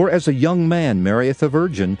 For as a young man marrieth a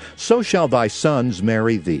virgin, so shall thy sons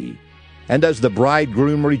marry thee. And as the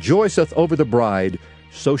bridegroom rejoiceth over the bride,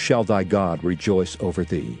 so shall thy God rejoice over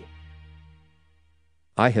thee.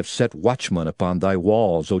 I have set watchmen upon thy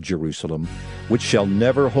walls, O Jerusalem, which shall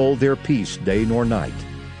never hold their peace day nor night.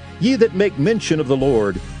 Ye that make mention of the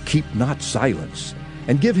Lord, keep not silence,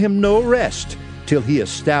 and give him no rest, till he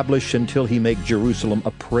establish and till he make Jerusalem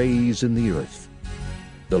a praise in the earth.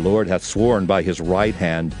 The Lord hath sworn by his right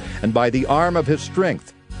hand, and by the arm of his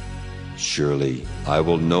strength. Surely I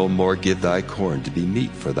will no more give thy corn to be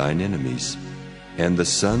meat for thine enemies, and the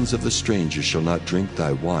sons of the stranger shall not drink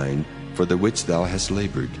thy wine, for the which thou hast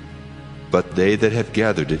labored. But they that have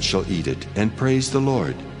gathered it shall eat it, and praise the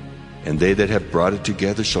Lord. And they that have brought it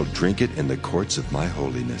together shall drink it in the courts of my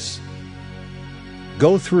holiness.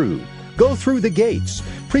 Go through the gates,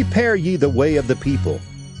 prepare ye the way of the people.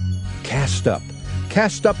 Cast up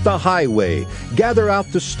the highway, gather out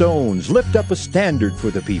the stones, lift up a standard for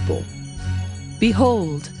the people.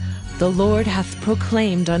 Behold, the Lord hath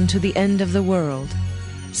proclaimed unto the end of the world.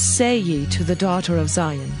 Say ye to the daughter of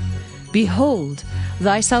Zion, Behold,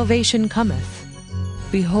 thy salvation cometh.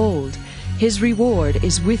 Behold, his reward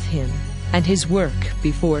is with him, and his work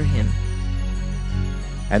before him.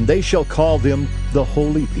 And they shall call them the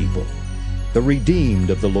holy people, the redeemed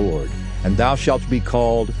of the Lord, and thou shalt be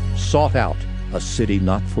called sought out, a city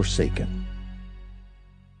not forsaken.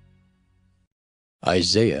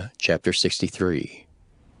 Isaiah chapter 63.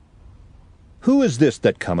 Who is this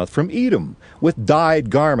that cometh from Edom, with dyed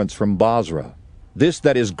garments from Bozrah? This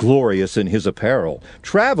that is glorious in his apparel,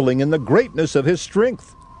 traveling in the greatness of his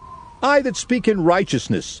strength. I that speak in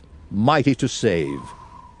righteousness, mighty to save.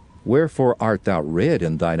 Wherefore art thou red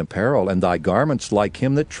in thine apparel, and thy garments like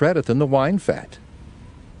him that treadeth in the wine fat?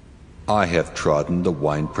 I have trodden the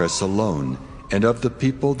winepress alone, and of the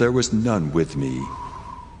people there was none with me.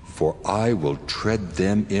 For I will tread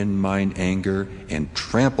them in mine anger, and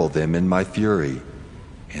trample them in my fury.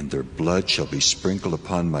 And their blood shall be sprinkled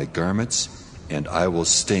upon my garments, and I will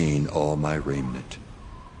stain all my raiment.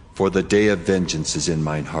 For the day of vengeance is in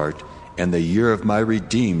mine heart, and the year of my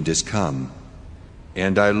redeemed is come.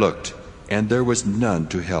 And I looked, and there was none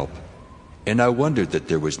to help, and I wondered that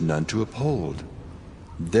there was none to uphold.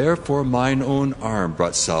 Therefore mine own arm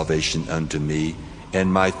brought salvation unto me,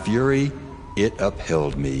 and my fury it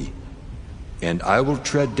upheld me. And I will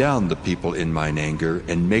tread down the people in mine anger,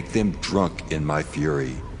 and make them drunk in my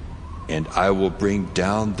fury. And I will bring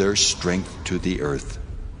down their strength to the earth.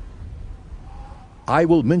 I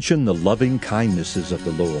will mention the loving kindnesses of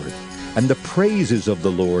the Lord, and the praises of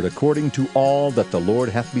the Lord according to all that the Lord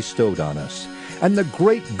hath bestowed on us, and the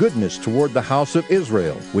great goodness toward the house of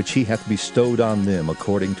Israel, which he hath bestowed on them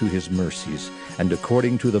according to his mercies, and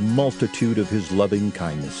according to the multitude of his loving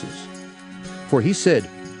kindnesses. For he said,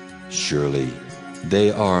 Surely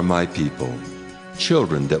they are my people,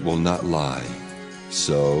 children that will not lie.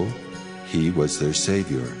 So he was their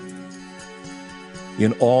Savior.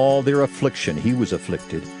 In all their affliction he was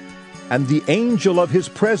afflicted, and the angel of his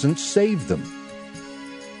presence saved them.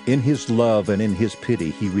 In his love and in his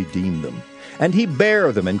pity he redeemed them, and he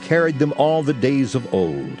bare them and carried them all the days of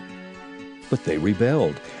old. But they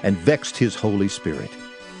rebelled and vexed his Holy Spirit.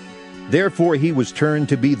 Therefore he was turned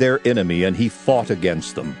to be their enemy, and he fought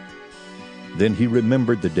against them. Then he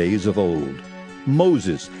remembered the days of old,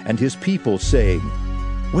 Moses and his people, saying,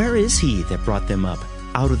 Where is he that brought them up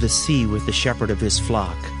out of the sea with the shepherd of his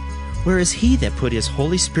flock? Where is he that put his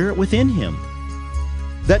Holy Spirit within him?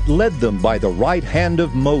 That led them by the right hand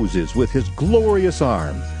of Moses with his glorious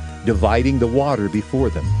arm, dividing the water before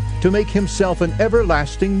them, to make himself an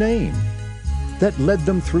everlasting name. That led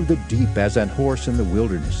them through the deep as an horse in the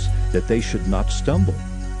wilderness, that they should not stumble.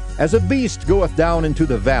 As a beast goeth down into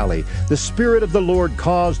the valley, the Spirit of the Lord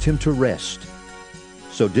caused him to rest.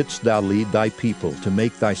 So didst thou lead thy people to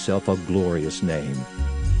make thyself a glorious name.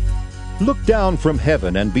 Look down from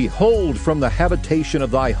heaven, and behold from the habitation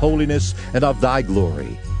of thy holiness and of thy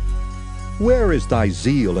glory. Where is thy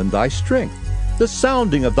zeal and thy strength, the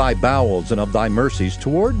sounding of thy bowels and of thy mercies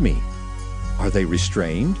toward me? Are they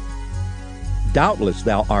restrained? Doubtless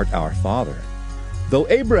thou art our father. Though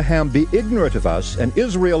Abraham be ignorant of us, and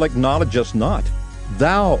Israel acknowledge us not,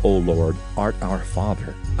 thou, O Lord, art our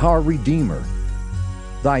Father, our Redeemer.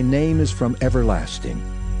 Thy name is from everlasting.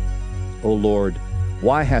 O Lord,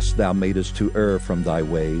 why hast thou made us to err from thy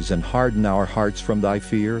ways, and harden our hearts from thy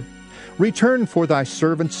fear? Return for thy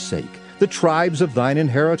servants' sake the tribes of thine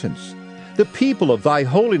inheritance. The people of thy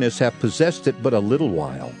holiness have possessed it but a little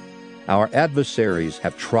while. Our adversaries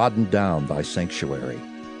have trodden down thy sanctuary.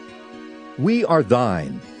 We are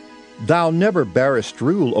thine. Thou never barest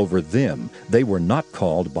rule over them. They were not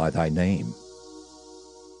called by thy name.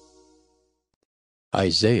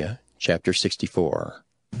 Isaiah chapter 64.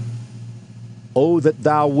 Oh, that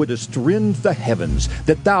thou wouldest rend the heavens,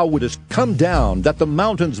 that thou wouldest come down, that the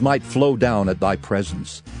mountains might flow down at thy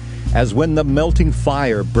presence. As when the melting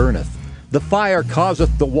fire burneth, the fire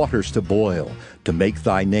causeth the waters to boil, to make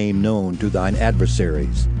thy name known to thine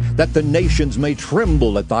adversaries, that the nations may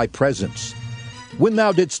tremble at thy presence. When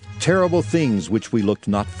thou didst terrible things which we looked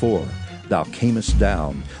not for, thou camest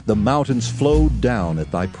down, the mountains flowed down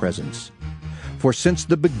at thy presence. For since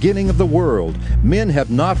the beginning of the world, men have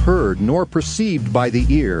not heard nor perceived by the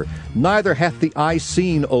ear, neither hath the eye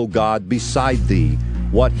seen, O God, beside thee,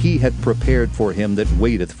 what he had prepared for him that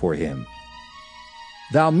waiteth for him.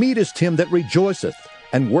 Thou meetest him that rejoiceth,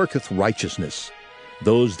 and worketh righteousness,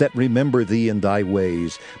 those that remember thee in thy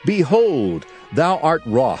ways. Behold, thou art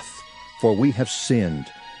wroth, for we have sinned.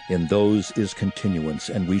 In those is continuance,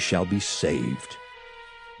 and we shall be saved.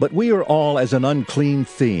 But we are all as an unclean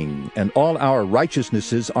thing, and all our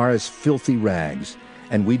righteousnesses are as filthy rags,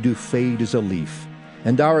 and we do fade as a leaf,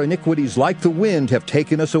 and our iniquities like the wind have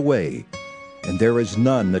taken us away. And there is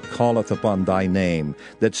none that calleth upon thy name,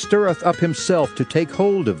 that stirreth up himself to take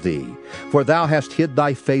hold of thee. For thou hast hid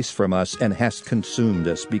thy face from us, and hast consumed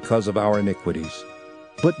us because of our iniquities.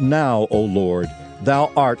 But now, O Lord,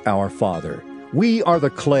 thou art our Father. We are the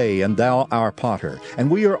clay, and thou our potter, and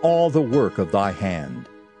we are all the work of thy hand.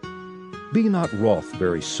 Be not wroth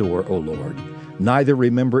very sore, O Lord, neither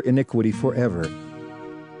remember iniquity forever.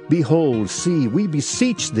 Behold, see, we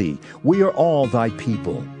beseech thee, we are all thy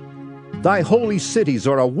people. Thy holy cities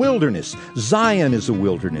are a wilderness. Zion is a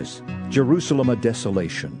wilderness, Jerusalem a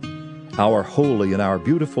desolation. Our holy and our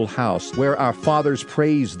beautiful house, where our fathers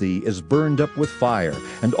praised thee, is burned up with fire,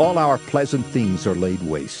 and all our pleasant things are laid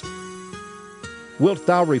waste. Wilt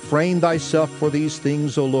thou refrain thyself for these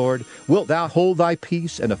things, O Lord? Wilt thou hold thy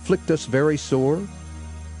peace and afflict us very sore?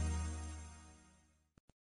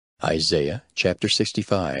 Isaiah chapter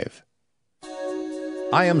 65.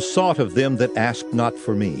 I am sought of them that asked not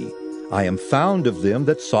for me. I am found of them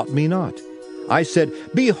that sought me not. I said,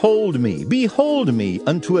 behold me,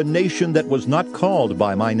 unto a nation that was not called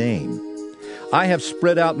by my name. I have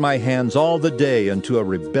spread out my hands all the day unto a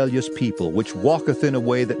rebellious people, which walketh in a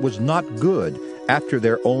way that was not good, after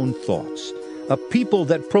their own thoughts. A people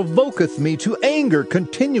that provoketh me to anger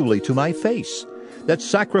continually to my face, that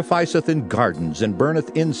sacrificeth in gardens, and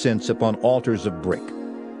burneth incense upon altars of brick,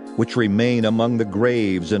 which remain among the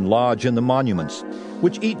graves, and lodge in the monuments,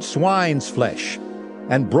 which eat swine's flesh,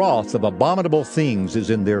 and broth of abominable things is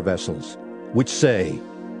in their vessels, which say,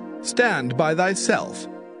 Stand by thyself.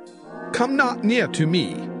 Come not near to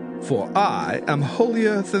me, for I am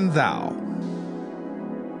holier than thou.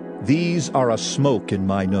 These are a smoke in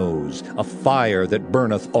my nose, a fire that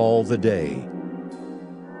burneth all the day.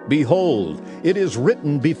 Behold, it is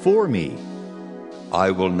written before me.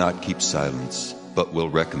 I will not keep silence, but will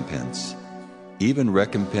recompense. Even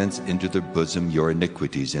recompense into their bosom your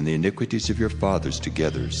iniquities and the iniquities of your fathers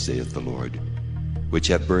together, saith the Lord, which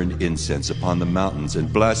have burned incense upon the mountains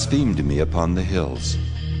and blasphemed me upon the hills.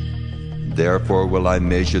 Therefore will I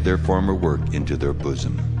measure their former work into their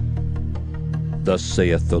bosom. Thus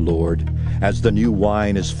saith the Lord, as the new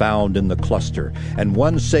wine is found in the cluster, and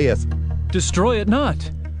one saith, Destroy it not,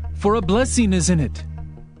 for a blessing is in it.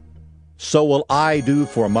 So will I do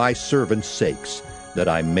for my servants' sakes, that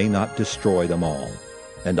I may not destroy them all.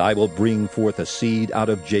 And I will bring forth a seed out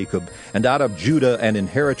of Jacob, and out of Judah an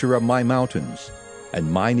inheritor of my mountains.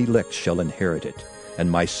 And mine elect shall inherit it, and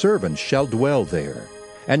my servants shall dwell there.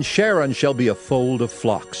 And Sharon shall be a fold of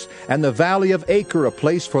flocks, and the valley of Acre a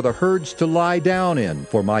place for the herds to lie down in,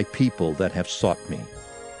 for my people that have sought me.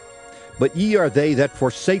 But ye are they that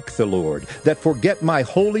forsake the Lord, that forget my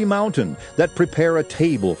holy mountain, that prepare a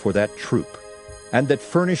table for that troop, and that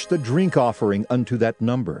furnish the drink offering unto that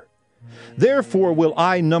number. Therefore will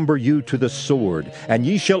I number you to the sword, and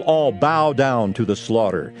ye shall all bow down to the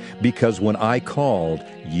slaughter, because when I called,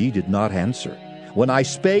 ye did not answer. When I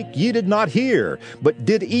spake, ye did not hear, but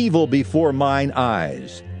did evil before mine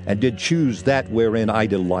eyes, and did choose that wherein I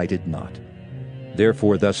delighted not.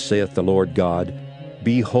 Therefore thus saith the Lord God,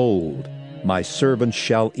 Behold, my servants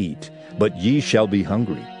shall eat, but ye shall be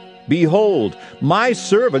hungry. Behold, my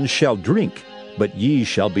servants shall drink, but ye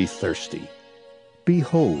shall be thirsty.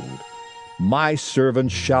 Behold, my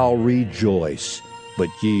servants shall rejoice, but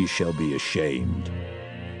ye shall be ashamed.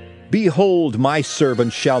 Behold, my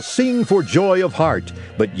servants shall sing for joy of heart,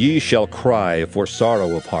 but ye shall cry for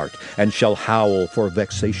sorrow of heart, and shall howl for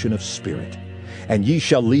vexation of spirit. And ye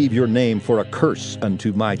shall leave your name for a curse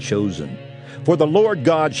unto my chosen. For the Lord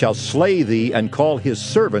God shall slay thee, and call his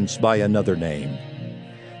servants by another name.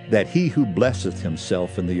 That he who blesseth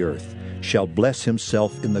himself in the earth shall bless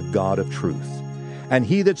himself in the God of truth. And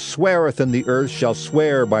he that sweareth in the earth shall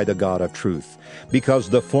swear by the God of truth, because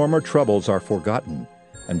the former troubles are forgotten,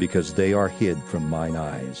 and because they are hid from mine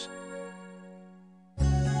eyes.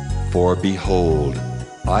 For behold,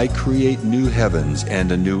 I create new heavens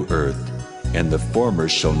and a new earth, and the former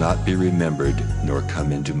shall not be remembered, nor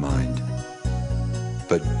come into mind.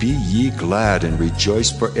 But be ye glad and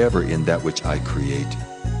rejoice forever in that which I create.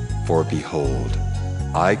 For behold,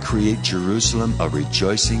 I create Jerusalem a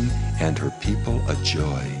rejoicing, and her people a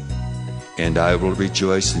joy. And I will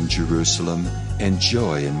rejoice in Jerusalem, and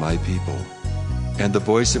joy in my people. And the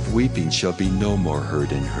voice of weeping shall be no more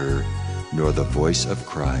heard in her, nor the voice of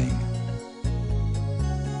crying.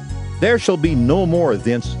 There shall be no more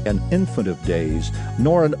thence an infant of days,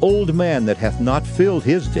 nor an old man that hath not filled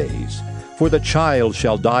his days. For the child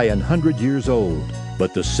shall die 100 years old,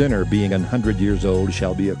 but the sinner being 100 years old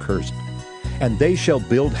shall be accursed. And they shall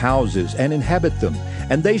build houses and inhabit them,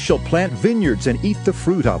 and they shall plant vineyards and eat the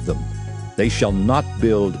fruit of them. They shall not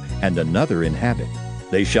build and another inhabit.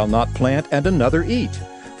 They shall not plant and another eat.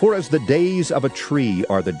 For as the days of a tree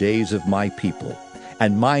are the days of my people,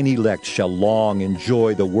 and mine elect shall long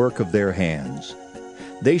enjoy the work of their hands.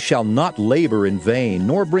 They shall not labor in vain,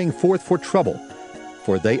 nor bring forth for trouble,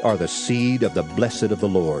 for they are the seed of the blessed of the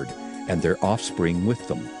Lord, and their offspring with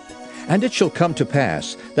them. And it shall come to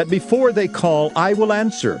pass, that before they call, I will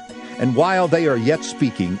answer, and while they are yet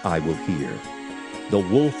speaking, I will hear. The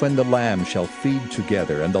wolf and the lamb shall feed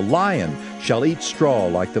together, and the lion shall eat straw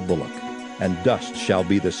like the bullock, and dust shall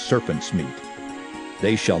be the serpent's meat.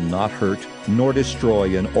 They shall not hurt nor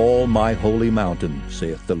destroy in all my holy mountain,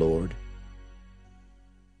 saith the Lord.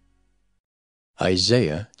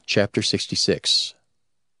 Isaiah chapter 66.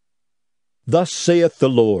 Thus saith the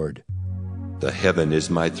Lord, The heaven is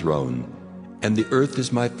my throne, and the earth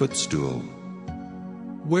is my footstool.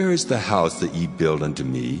 Where is the house that ye build unto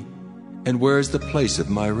me, and where is the place of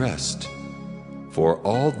my rest? For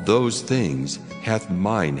all those things hath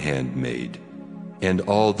mine hand made, and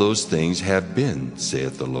all those things have been,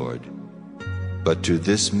 saith the Lord. But to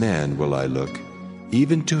this man will I look,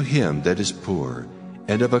 even to him that is poor,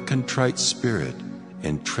 and of a contrite spirit,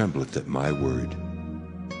 and trembleth at my word.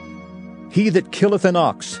 He that killeth an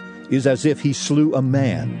ox is as if he slew a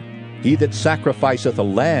man. He that sacrificeth a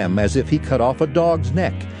lamb as if he cut off a dog's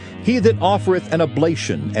neck. He that offereth an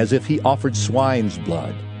oblation as if he offered swine's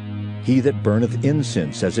blood. He that burneth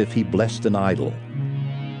incense as if he blessed an idol.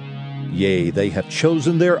 Yea, they have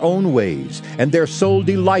chosen their own ways, and their soul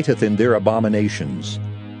delighteth in their abominations.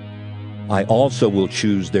 I also will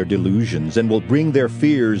choose their delusions, and will bring their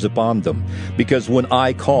fears upon them, because when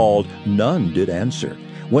I called, none did answer.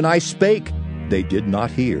 When I spake, they did not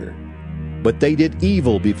hear. But they did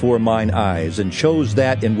evil before mine eyes, and chose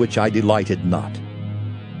that in which I delighted not.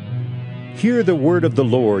 Hear the word of the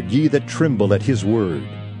Lord, ye that tremble at his word.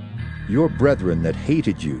 Your brethren that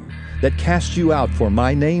hated you, that cast you out for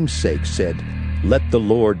my name's sake, said, Let the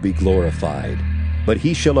Lord be glorified. But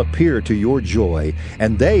he shall appear to your joy,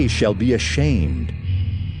 and they shall be ashamed.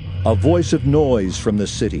 A voice of noise from the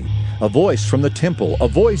city, a voice from the temple, a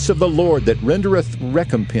voice of the Lord that rendereth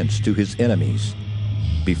recompense to his enemies.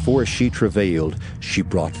 Before she travailed, she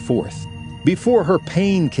brought forth. Before her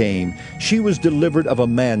pain came, she was delivered of a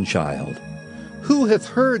man-child. Who hath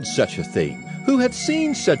heard such a thing? Who hath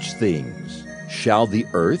seen such things? Shall the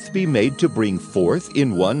earth be made to bring forth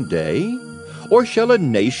in one day? Or shall a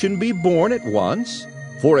nation be born at once?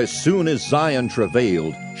 For as soon as Zion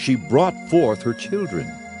travailed, she brought forth her children.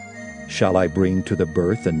 Shall I bring to the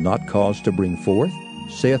birth and not cause to bring forth,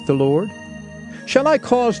 saith the Lord? Shall I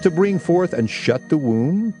cause to bring forth and shut the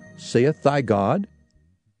womb, saith thy God?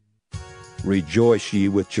 Rejoice ye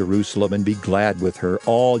with Jerusalem, and be glad with her,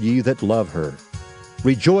 all ye that love her.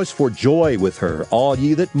 Rejoice for joy with her, all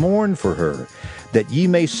ye that mourn for her, that ye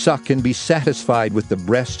may suck and be satisfied with the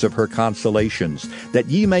breasts of her consolations, that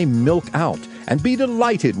ye may milk out, and be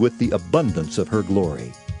delighted with the abundance of her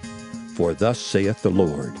glory. For thus saith the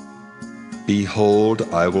Lord, Behold,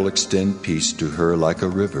 I will extend peace to her like a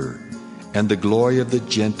river, and the glory of the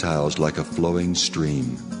Gentiles like a flowing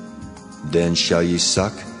stream. Then shall ye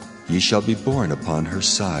suck, ye shall be borne upon her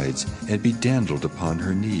sides, and be dandled upon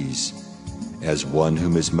her knees. As one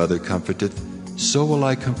whom his mother comforteth, so will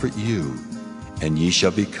I comfort you, and ye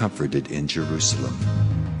shall be comforted in Jerusalem.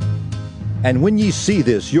 And when ye see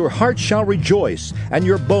this, your heart shall rejoice, and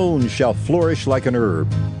your bones shall flourish like an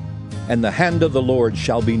herb. And the hand of the Lord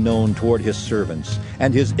shall be known toward his servants,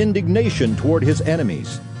 and his indignation toward his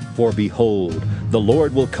enemies. For behold, the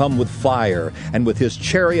Lord will come with fire, and with his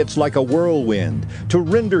chariots like a whirlwind, to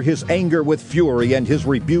render his anger with fury, and his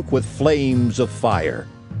rebuke with flames of fire.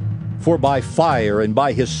 For by fire and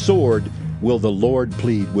by his sword will the Lord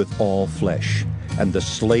plead with all flesh, and the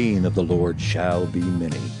slain of the Lord shall be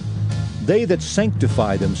many. They that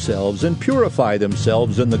sanctify themselves and purify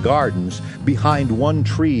themselves in the gardens behind one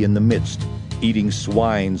tree in the midst, eating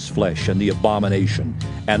swine's flesh and the abomination,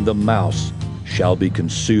 and the mouse shall be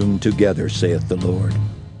consumed together, saith the Lord.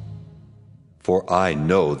 For I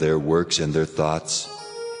know their works and their thoughts.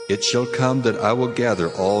 It shall come that I will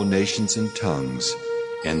gather all nations and tongues,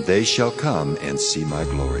 and they shall come and see my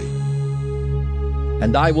glory.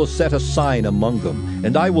 And I will set a sign among them,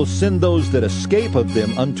 and I will send those that escape of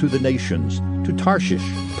them unto the nations, to Tarshish,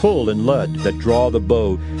 Pul, and Lud, that draw the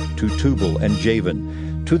bow, to Tubal and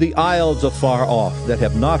Javan, to the isles afar off, that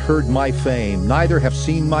have not heard my fame, neither have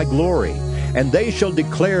seen my glory. And they shall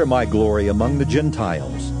declare my glory among the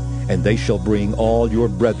Gentiles. And they shall bring all your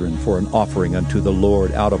brethren for an offering unto the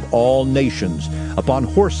Lord out of all nations, upon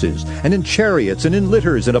horses, and in chariots, and in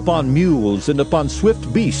litters, and upon mules, and upon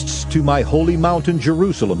swift beasts, to my holy mountain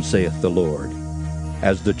Jerusalem, saith the Lord.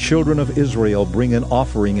 As the children of Israel bring an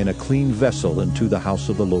offering in a clean vessel into the house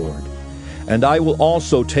of the Lord. And I will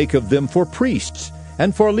also take of them for priests,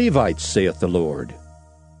 and for Levites, saith the Lord.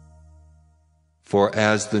 For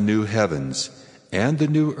as the new heavens and the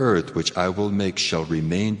new earth which I will make shall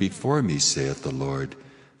remain before me, saith the Lord,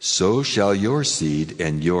 so shall your seed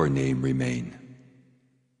and your name remain.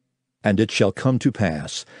 And it shall come to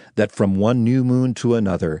pass, that from one new moon to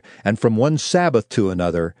another, and from one Sabbath to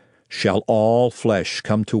another, shall all flesh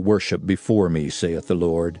come to worship before me, saith the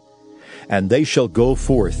Lord. And they shall go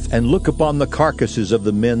forth, and look upon the carcasses of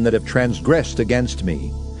the men that have transgressed against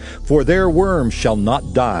me. For their worm shall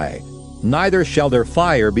not die, neither shall their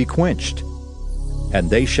fire be quenched. And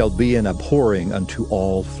they shall be an abhorring unto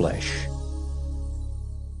all flesh.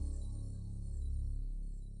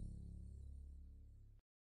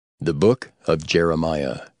 The Book of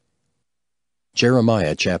Jeremiah.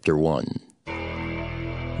 Jeremiah chapter 1.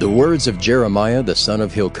 The words of Jeremiah the son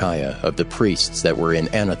of Hilkiah, of the priests that were in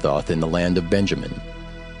Anathoth in the land of Benjamin,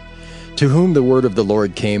 to whom the word of the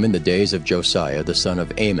Lord came in the days of Josiah the son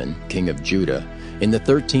of Amon, king of Judah, in the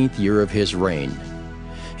 13th year of his reign.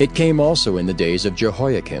 It came also in the days of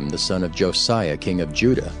Jehoiakim the son of Josiah king of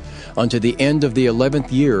Judah, unto the end of the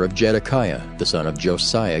 11th year of Zedekiah the son of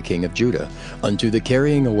Josiah king of Judah, unto the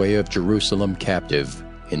carrying away of Jerusalem captive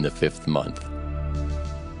in the 5th month.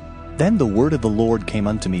 Then the word of the Lord came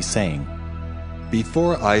unto me, saying,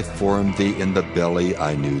 Before I formed thee in the belly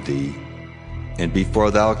I knew thee, and before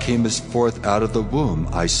thou camest forth out of the womb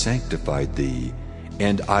I sanctified thee,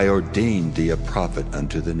 and I ordained thee a prophet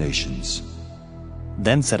unto the nations.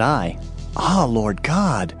 Then said I, Ah, Lord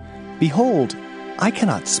God, behold, I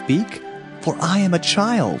cannot speak, for I am a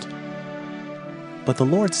child. But the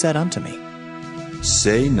Lord said unto me,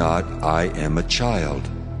 Say not, I am a child,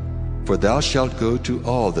 for thou shalt go to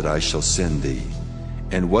all that I shall send thee,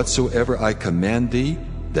 and whatsoever I command thee,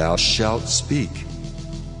 thou shalt speak.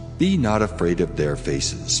 Be not afraid of their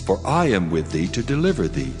faces, for I am with thee to deliver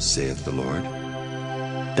thee, saith the Lord.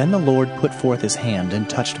 Then the Lord put forth his hand and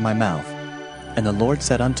touched my mouth. And the Lord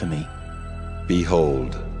said unto me,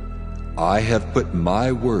 Behold, I have put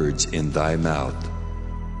my words in thy mouth.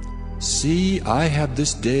 See, I have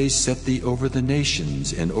this day set thee over the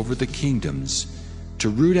nations and over the kingdoms, to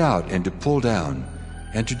root out and to pull down,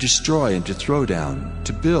 and to destroy and to throw down,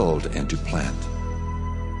 to build and to plant.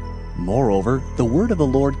 Moreover, the word of the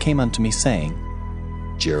Lord came unto me, saying,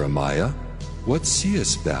 Jeremiah, what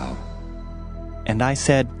seest thou? And I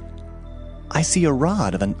said, I see a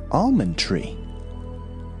rod of an almond tree.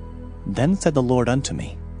 Then said the Lord unto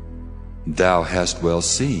me, Thou hast well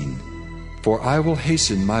seen, for I will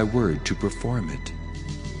hasten my word to perform it.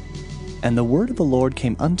 And the word of the Lord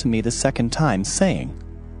came unto me the second time, saying,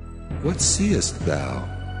 What seest thou?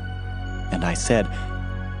 And I said,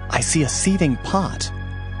 I see a seething pot,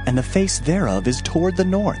 and the face thereof is toward the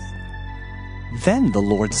north. Then the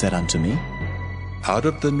Lord said unto me, Out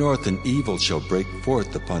of the north an evil shall break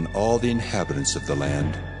forth upon all the inhabitants of the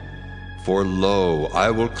land. For lo,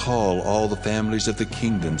 I will call all the families of the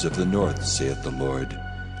kingdoms of the north, saith the Lord.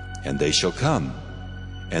 And they shall come,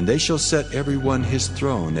 and they shall set every one his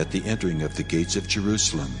throne at the entering of the gates of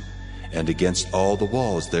Jerusalem, and against all the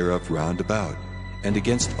walls thereof round about, and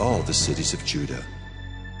against all the cities of Judah.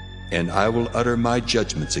 And I will utter my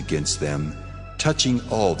judgments against them, touching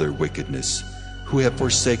all their wickedness, who have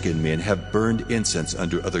forsaken me and have burned incense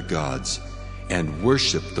unto other gods, and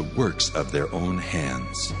worshipped the works of their own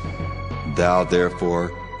hands. Thou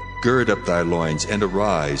therefore gird up thy loins, and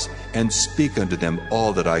arise, and speak unto them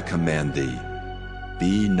all that I command thee.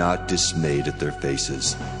 Be not dismayed at their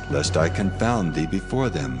faces, lest I confound thee before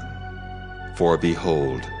them. For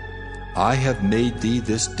behold, I have made thee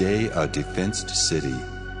this day a defenced city,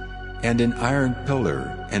 and an iron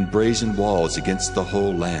pillar and brazen walls against the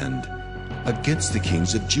whole land, against the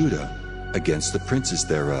kings of Judah, against the princes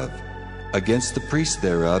thereof, against the priests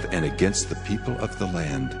thereof, and against the people of the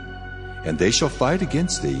land. And they shall fight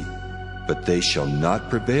against thee, but they shall not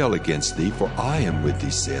prevail against thee, for I am with thee,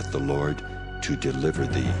 saith the Lord, to deliver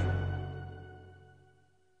thee.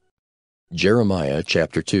 Jeremiah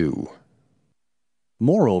chapter 2.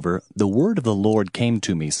 Moreover, the word of the Lord came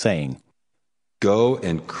to me, saying, Go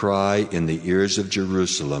and cry in the ears of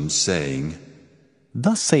Jerusalem, saying,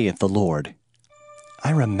 Thus saith the Lord, I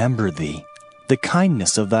remember thee, the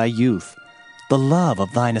kindness of thy youth, the love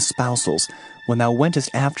of thine espousals, when thou wentest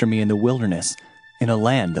after me in the wilderness, in a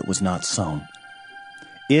land that was not sown.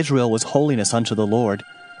 Israel was holiness unto the Lord,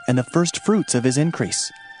 and the firstfruits of his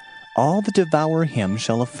increase. All that devour him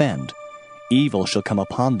shall offend. Evil shall come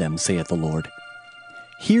upon them, saith the Lord.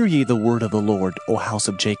 Hear ye the word of the Lord, O house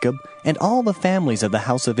of Jacob, and all the families of the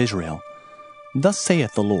house of Israel. Thus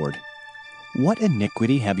saith the Lord, What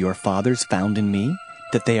iniquity have your fathers found in me,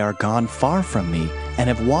 that they are gone far from me, and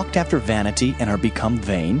have walked after vanity, and are become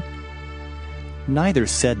vain? Neither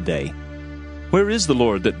said they, Where is the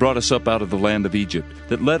Lord that brought us up out of the land of Egypt,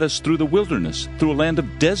 that led us through the wilderness, through a land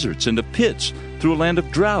of deserts and of pits, through a land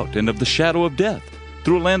of drought and of the shadow of death,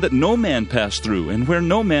 through a land that no man passed through, and where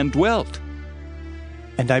no man dwelt?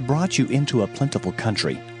 And I brought you into a plentiful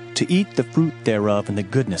country, to eat the fruit thereof and the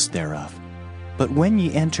goodness thereof. But when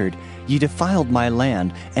ye entered, ye defiled my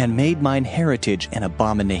land, and made mine heritage an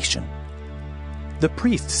abomination. The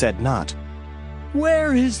priest said not,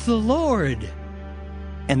 Where is the Lord?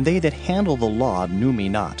 And they that handle the law knew me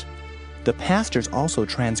not. The pastors also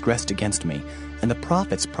transgressed against me, and the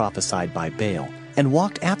prophets prophesied by Baal, and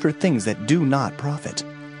walked after things that do not profit.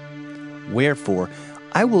 Wherefore,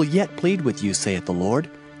 I will yet plead with you, saith the Lord,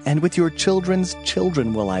 and with your children's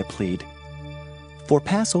children will I plead. For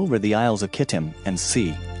pass over the isles of Kittim, and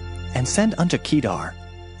see, and send unto Kedar,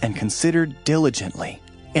 and consider diligently,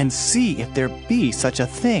 and see if there be such a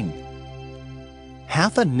thing.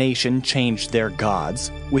 Hath a nation changed their gods,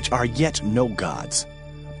 which are yet no gods?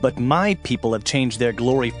 But my people have changed their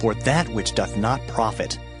glory for that which doth not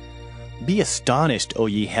profit. Be astonished, O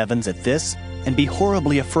ye heavens, at this, and be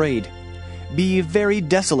horribly afraid. Be ye very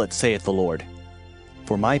desolate, saith the Lord.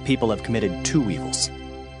 For my people have committed two evils.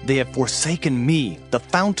 They have forsaken me, the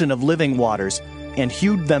fountain of living waters, and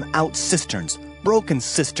hewed them out cisterns, broken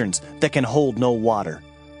cisterns that can hold no water.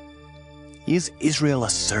 Is Israel a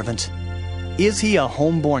servant? Is he a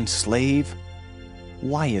homeborn slave?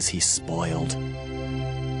 Why is he spoiled?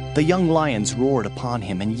 The young lions roared upon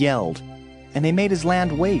him and yelled, and they made his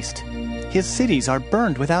land waste. His cities are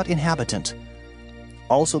burned without inhabitant.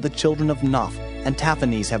 Also the children of Noph and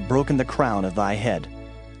Taphanes have broken the crown of thy head.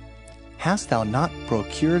 Hast thou not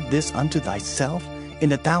procured this unto thyself, in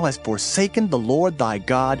that thou hast forsaken the Lord thy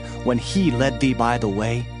God, when he led thee by the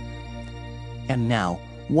way? And now,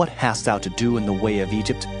 what hast thou to do in the way of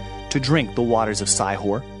Egypt, to drink the waters of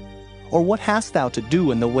Sihor? Or what hast thou to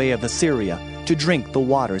do in the way of Assyria, to drink the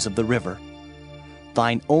waters of the river?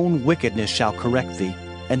 Thine own wickedness shall correct thee,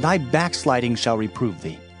 and thy backsliding shall reprove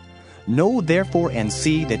thee. Know therefore and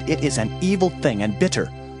see that it is an evil thing and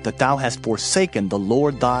bitter, that thou hast forsaken the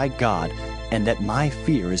Lord thy God, and that my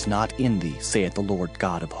fear is not in thee, saith the Lord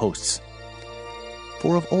God of hosts.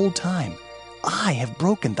 For of old time I have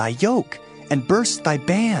broken thy yoke, and burst thy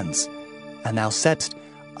bands. And thou saidst,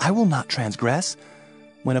 I will not transgress,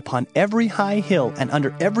 when upon every high hill and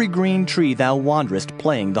under every green tree thou wanderest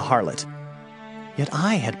playing the harlot. Yet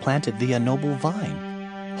I had planted thee a noble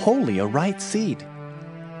vine, wholly a right seed.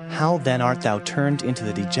 How then art thou turned into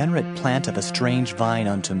the degenerate plant of a strange vine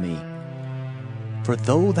unto me? For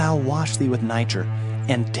though thou wash thee with nitre,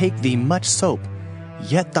 and take thee much soap,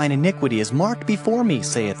 yet thine iniquity is marked before me,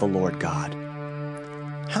 saith the Lord God.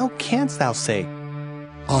 How canst thou say,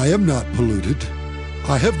 I am not polluted,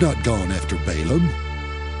 I have not gone after Balaam?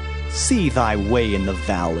 See thy way in the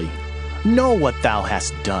valley, know what thou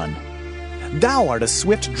hast done. Thou art a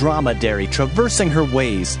swift dromedary traversing her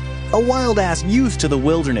ways, a wild ass used to the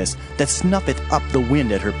wilderness, that snuffeth up the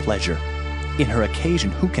wind at her pleasure. In her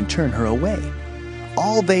occasion who can turn her away?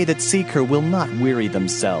 All they that seek her will not weary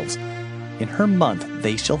themselves. In her month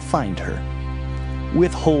they shall find her.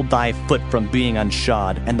 Withhold thy foot from being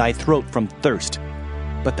unshod, and thy throat from thirst.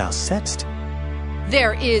 But thou saidst,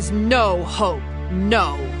 There is no hope,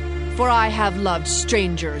 no, for I have loved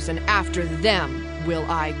strangers, and after them will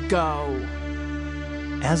I go.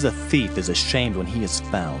 As a thief is ashamed when he is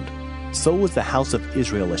found, so was the house of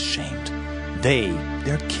Israel ashamed. They,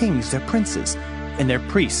 their kings, their princes, and their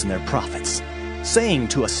priests and their prophets. saying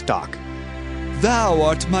to a stalk, Thou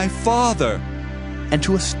art my father, and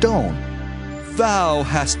to a stone, Thou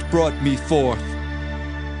hast brought me forth.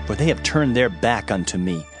 For they have turned their back unto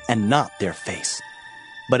me, and not their face.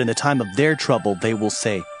 But in the time of their trouble they will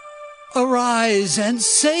say, Arise and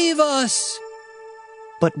save us!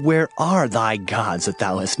 But where are thy gods that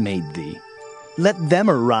thou hast made thee? Let them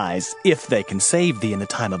arise, if they can save thee in the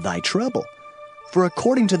time of thy trouble. For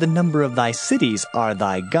according to the number of thy cities are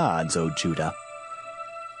thy gods, O Judah.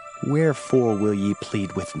 Wherefore will ye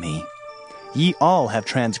plead with me? Ye all have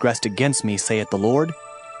transgressed against me, saith the Lord.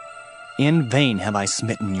 In vain have I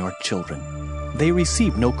smitten your children. They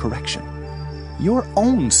receive no correction. Your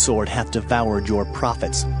own sword hath devoured your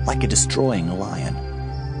prophets like a destroying lion.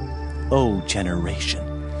 O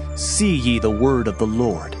generation, see ye the word of the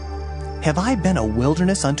Lord. Have I been a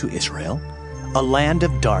wilderness unto Israel, a land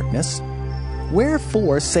of darkness?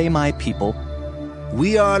 Wherefore say my people,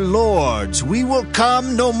 We are lords, we will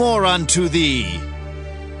come no more unto thee.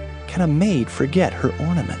 Can a maid forget her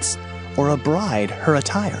ornaments, or a bride her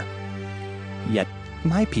attire? Yet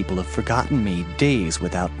my people have forgotten me days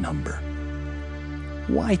without number.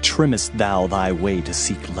 Why trimmest thou thy way to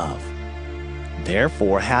seek love?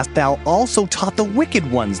 Therefore hast thou also taught the wicked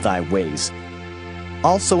ones thy ways.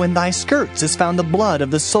 Also in thy skirts is found the blood of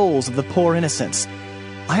the souls of the poor innocents.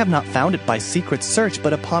 I have not found it by secret search,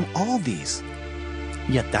 but upon all these.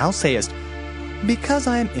 Yet thou sayest, Because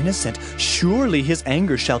I am innocent, surely his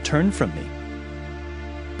anger shall turn from me.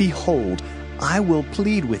 Behold, I will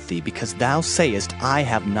plead with thee, because thou sayest, I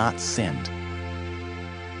have not sinned.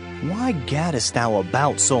 Why gaddest thou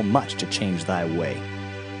about so much to change thy way?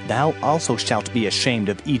 Thou also shalt be ashamed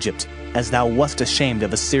of Egypt, as thou wast ashamed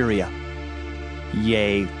of Assyria.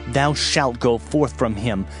 Yea, thou shalt go forth from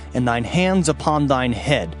him, and thine hands upon thine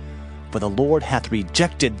head. For the Lord hath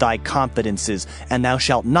rejected thy confidences, and thou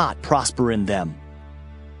shalt not prosper in them.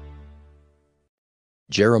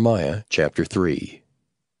 Jeremiah chapter 3.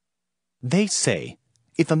 They say,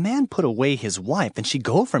 If a man put away his wife, and she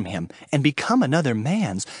go from him, and become another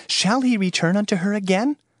man's, shall he return unto her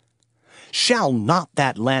again? Shall not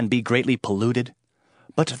that land be greatly polluted?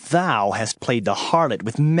 But thou hast played the harlot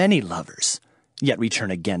with many lovers. Yet return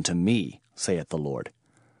again to me, saith the Lord.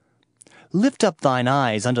 Lift up thine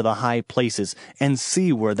eyes unto the high places, and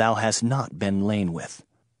see where thou hast not been lain with.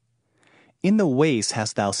 In the waste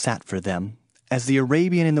hast thou sat for them, as the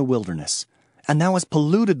Arabian in the wilderness, and thou hast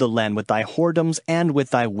polluted the land with thy whoredoms and with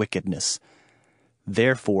thy wickedness.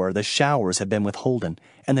 Therefore the showers have been withholden,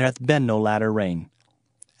 and there hath been no latter rain.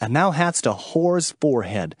 And thou hadst a whore's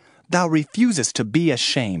forehead, thou refusest to be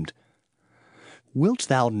ashamed. Wilt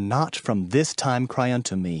thou not from this time cry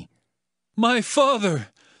unto me, My father,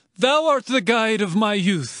 thou art the guide of my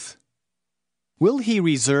youth. Will he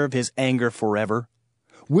reserve his anger forever?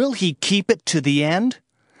 Will he keep it to the end?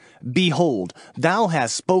 Behold, thou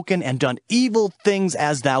hast spoken and done evil things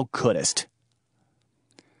as thou couldest.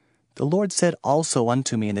 The Lord said also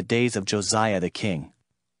unto me in the days of Josiah the king,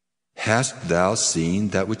 Hast thou seen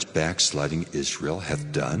that which backsliding Israel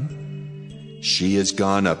hath done? She is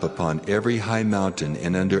gone up upon every high mountain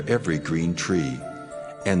and under every green tree,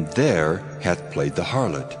 and there hath played the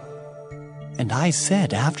harlot. And I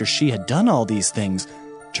said, after she had done all these things,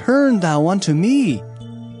 Turn thou unto me.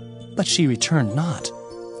 But she returned not,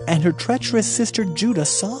 and her treacherous sister Judah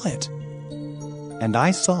saw it. And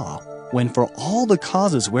I saw, when for all the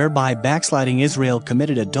causes whereby backsliding Israel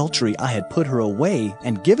committed adultery I had put her away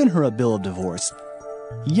and given her a bill of divorce,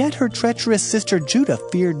 yet her treacherous sister Judah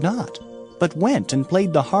feared not, but went and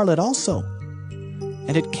played the harlot also.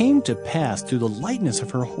 And it came to pass through the lightness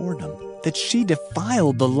of her whoredom that she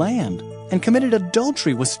defiled the land, and committed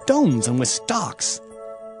adultery with stones and with stocks.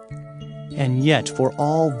 And yet for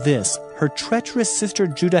all this her treacherous sister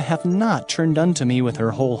Judah hath not turned unto me with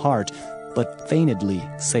her whole heart, but feignedly,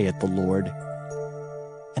 saith the Lord.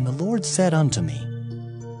 And the Lord said unto me,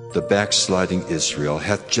 The backsliding Israel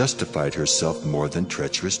hath justified herself more than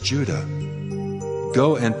treacherous Judah.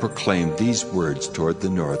 Go and proclaim these words toward the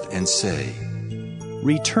north, and say,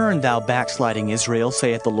 Return, thou backsliding Israel,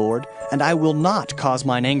 saith the Lord, and I will not cause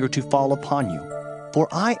mine anger to fall upon you. For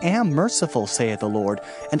I am merciful, saith the Lord,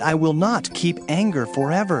 and I will not keep anger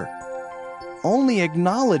forever. Only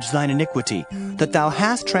acknowledge thine iniquity, that thou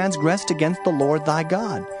hast transgressed against the Lord thy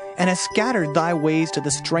God, and hast scattered thy ways to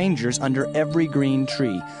the strangers under every green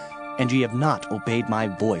tree, and ye have not obeyed my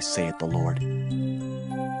voice, saith the Lord.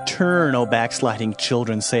 Turn, O backsliding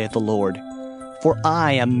children, saith the Lord, for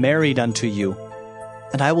I am married unto you,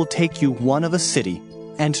 and I will take you one of a city,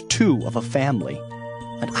 and two of a family,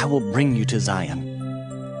 and I will bring you to Zion.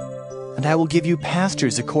 And I will give you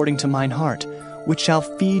pastors according to mine heart, which shall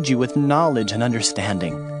feed you with knowledge and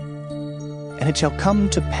understanding. And it shall come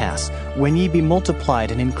to pass, when ye be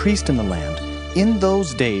multiplied and increased in the land, in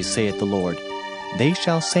those days, saith the Lord, they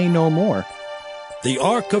shall say no more, The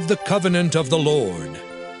ark of the covenant of the Lord.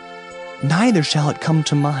 Neither shall it come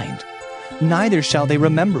to mind, neither shall they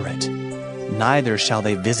remember it, neither shall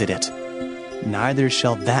they visit it, neither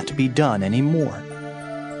shall that be done any more.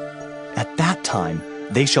 At that time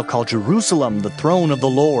they shall call Jerusalem the throne of the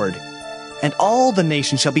Lord, and all the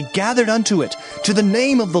nations shall be gathered unto it, to the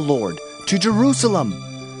name of the Lord, to Jerusalem.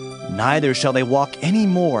 Neither shall they walk any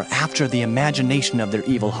more after the imagination of their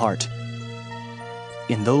evil heart.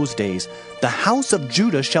 In those days the house of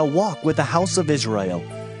Judah shall walk with the house of Israel,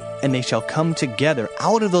 and they shall come together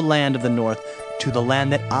out of the land of the north to the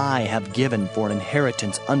land that I have given for an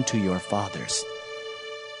inheritance unto your fathers.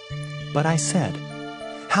 But I said,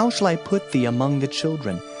 How shall I put thee among the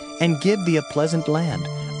children, and give thee a pleasant land,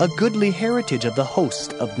 a goodly heritage of the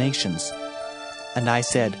host of nations? And I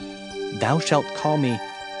said, Thou shalt call me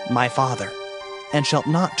my father, and shalt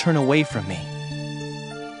not turn away from me.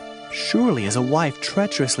 Surely as a wife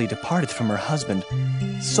treacherously departeth from her husband,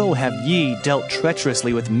 so have ye dealt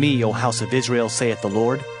treacherously with me, O house of Israel, saith the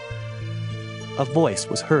Lord. A voice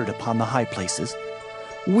was heard upon the high places,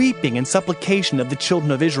 weeping and supplication of the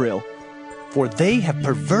children of Israel, for they have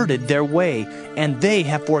perverted their way, and they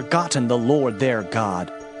have forgotten the Lord their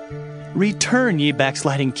God. Return, ye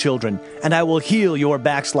backsliding children, and I will heal your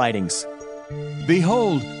backslidings.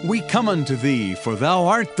 Behold, we come unto thee, for thou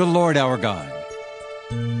art the Lord our God.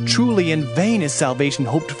 Truly in vain is salvation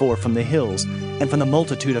hoped for from the hills, and from the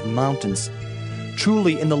multitude of mountains.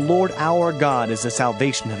 Truly in the Lord our God is the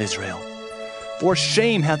salvation of Israel. For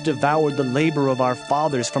shame hath devoured the labor of our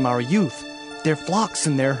fathers from our youth, their flocks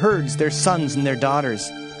and their herds, their sons and their daughters.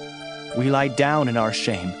 We lie down in our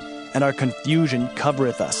shame, and our confusion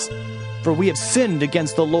covereth us. For we have sinned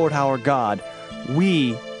against the Lord our God,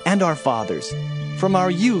 we and our fathers, from our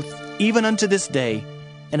youth even unto this day,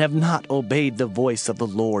 and have not obeyed the voice of the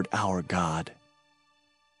Lord our God.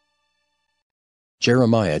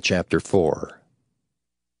 Jeremiah chapter 4.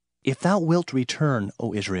 If thou wilt return,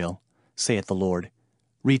 O Israel, saith the Lord,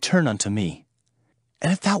 return unto me.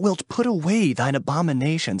 And if thou wilt put away thine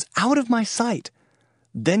abominations out of my sight,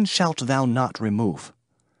 then shalt thou not remove.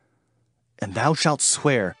 And thou shalt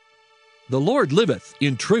swear, The Lord liveth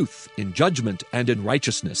in truth, in judgment, and in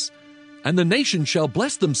righteousness. And the nations shall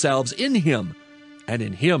bless themselves in him, and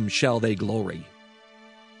in him shall they glory.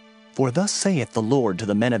 For thus saith the Lord to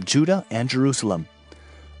the men of Judah and Jerusalem,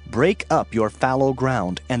 Break up your fallow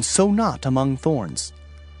ground, and sow not among thorns.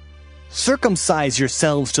 Circumcise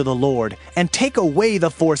yourselves to the Lord, and take away the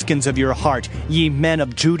foreskins of your heart, ye men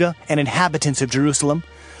of Judah and inhabitants of Jerusalem,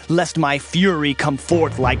 lest my fury come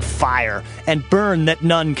forth like fire, and burn that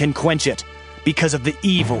none can quench it, because of the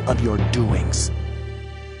evil of your doings.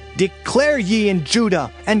 Declare ye in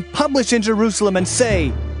Judah, and publish in Jerusalem, and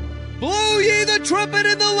say, Blow ye the trumpet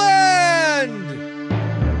in the land!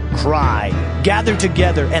 Cry, gather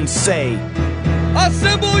together, and say,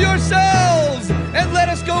 Assemble yourselves, and let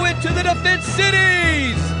us go into the defense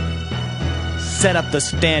cities! Set up the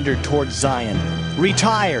standard toward Zion.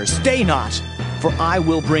 Retire, stay not, for I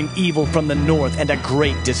will bring evil from the north and a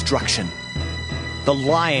great destruction. The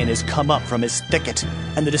lion is come up from his thicket,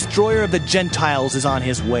 and the destroyer of the Gentiles is on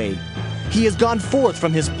his way. He is gone forth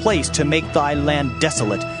from his place to make thy land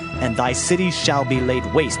desolate, and thy cities shall be laid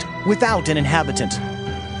waste, without an inhabitant.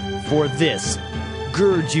 For this,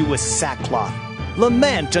 gird you with sackcloth,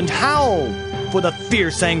 lament and howl, for the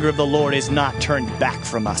fierce anger of the Lord is not turned back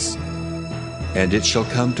from us. And it shall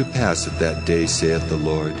come to pass at that day, saith the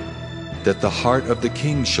Lord, that the heart of the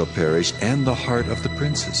king shall perish, and the heart of the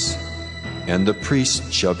princes. And the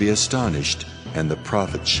priests shall be astonished, and the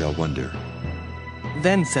prophets shall wonder.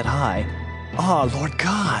 Then said I, Ah, Lord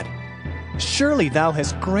God, surely thou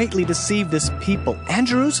hast greatly deceived this people and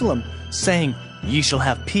Jerusalem, saying, Ye shall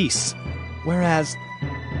have peace, whereas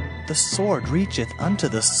the sword reacheth unto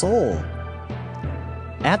the soul.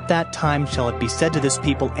 At that time shall it be said to this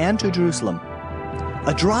people and to Jerusalem,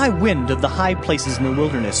 A dry wind of the high places in the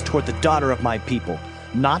wilderness toward the daughter of my people,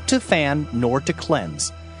 not to fan nor to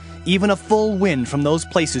cleanse. Even a full wind from those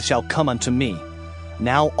places shall come unto me.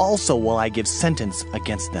 Now also will I give sentence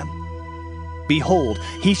against them. Behold,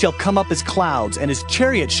 he shall come up as clouds, and his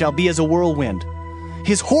chariot shall be as a whirlwind.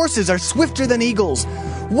 His horses are swifter than eagles.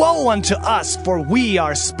 Woe unto us, for we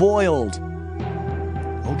are spoiled.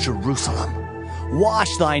 O Jerusalem,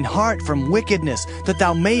 wash thine heart from wickedness, that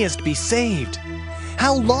thou mayest be saved.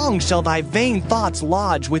 How long shall thy vain thoughts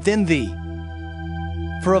lodge within thee?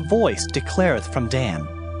 For a voice declareth from Dan,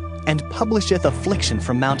 and publisheth affliction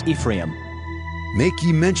from Mount Ephraim. Make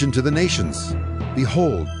ye mention to the nations.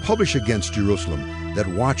 Behold, publish against Jerusalem, that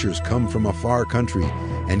watchers come from a far country,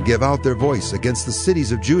 and give out their voice against the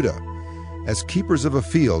cities of Judah. As keepers of a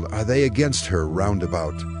field are they against her round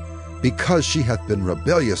about. Because she hath been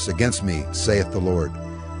rebellious against me, saith the Lord.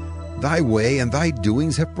 Thy way and thy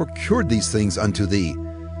doings have procured these things unto thee.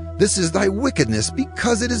 This is thy wickedness,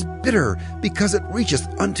 because it is bitter, because it reacheth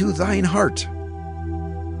unto thine heart.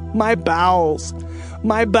 My bowels,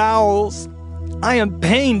 I am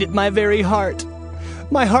pained at my very heart.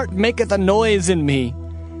 My heart maketh a noise in me.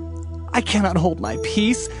 I cannot hold my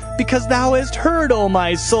peace, because thou hast heard, O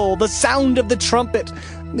my soul, the sound of the trumpet,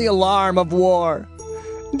 the alarm of war.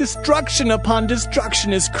 Destruction upon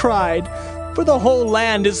destruction is cried, for the whole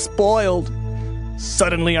land is spoiled.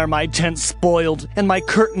 Suddenly are my tents spoiled, and my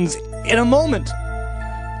curtains in a moment.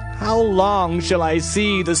 How long shall I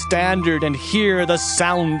see the standard and hear the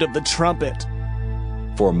sound of the trumpet?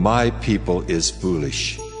 For my people is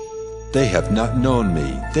foolish. They have not known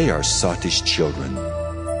me. They are sottish children,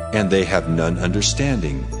 and they have none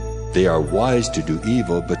understanding. They are wise to do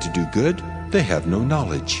evil, but to do good they have no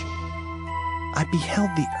knowledge. I beheld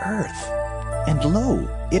the earth, and lo,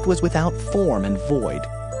 it was without form and void,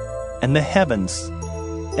 and the heavens,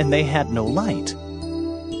 and they had no light.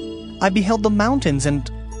 I beheld the mountains, and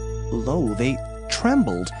lo, they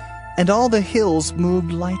trembled, and all the hills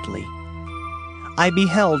moved lightly. I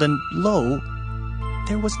beheld, and lo,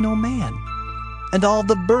 there was no man, and all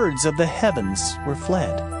the birds of the heavens were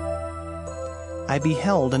fled. I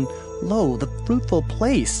beheld, and lo, the fruitful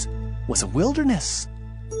place was a wilderness,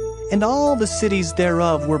 and all the cities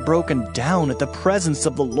thereof were broken down at the presence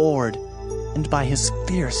of the Lord, and by his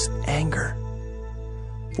fierce anger.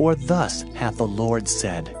 For thus hath the Lord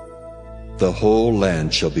said, The whole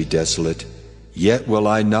land shall be desolate, yet will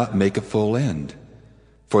I not make a full end.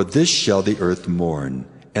 For this shall the earth mourn,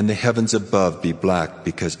 and the heavens above be black,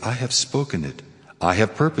 because I have spoken it, I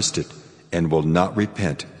have purposed it, and will not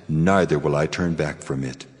repent, neither will I turn back from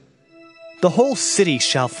it. The whole city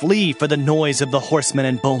shall flee for the noise of the horsemen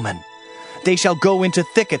and bowmen. They shall go into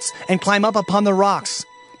thickets and climb up upon the rocks.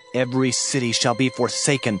 Every city shall be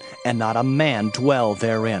forsaken, and not a man dwell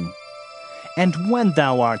therein. And when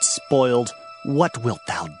thou art spoiled, what wilt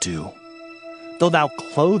thou do? Though thou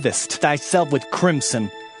clothest thyself with crimson,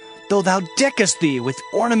 though thou deckest thee with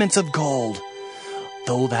ornaments of gold,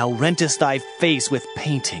 though thou rentest thy face with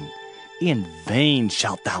painting, in vain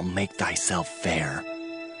shalt thou make thyself fair.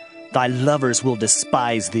 Thy lovers will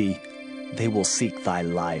despise thee, they will seek thy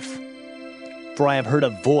life. For I have heard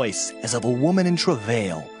a voice as of a woman in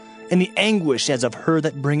travail, and the anguish as of her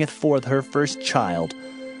that bringeth forth her first child,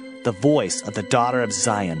 the voice of the daughter of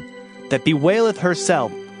Zion, that bewaileth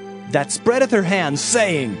herself, that spreadeth her hands,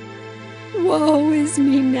 saying, Woe is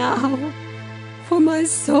me now, for my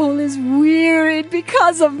soul is wearied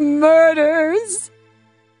because of murders.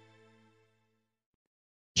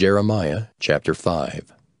 Jeremiah chapter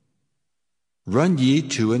 5. Run ye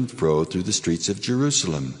to and fro through the streets of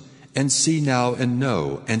Jerusalem, and see now and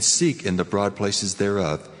know, and seek in the broad places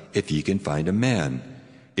thereof, if ye can find a man,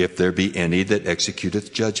 if there be any that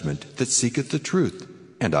executeth judgment, that seeketh the truth,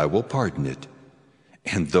 and I will pardon it.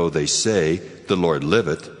 And though they say, The Lord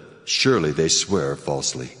liveth, surely they swear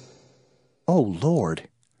falsely. O Lord,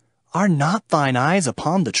 are not thine eyes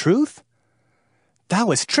upon the truth? Thou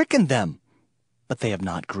hast stricken them, but they have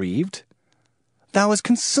not grieved. Thou hast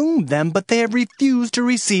consumed them, but they have refused to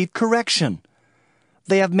receive correction.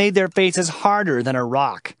 They have made their faces harder than a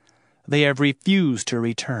rock. They have refused to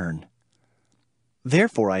return.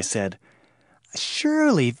 Therefore I said,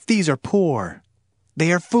 Surely these are poor.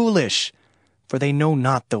 They are foolish, for they know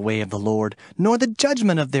not the way of the Lord, nor the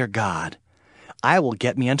judgment of their God. I will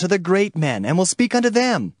get me unto the great men, and will speak unto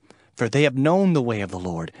them, for they have known the way of the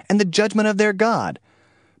Lord, and the judgment of their God.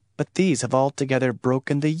 But these have altogether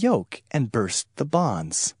broken the yoke, and burst the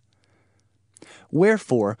bonds.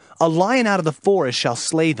 Wherefore a lion out of the forest shall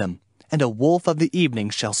slay them, and a wolf of the evening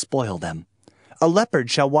shall spoil them. A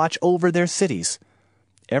leopard shall watch over their cities.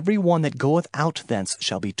 Every one that goeth out thence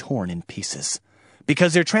shall be torn in pieces,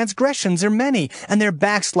 because their transgressions are many, and their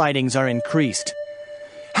backslidings are increased.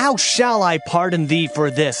 How shall I pardon thee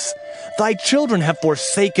for this? Thy children have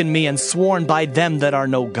forsaken me, and sworn by them that are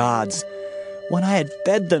no gods. When I had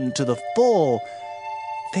fed them to the full,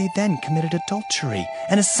 they then committed adultery,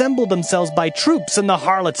 and assembled themselves by troops in the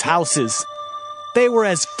harlots' houses. They were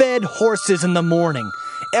as fed horses in the morning,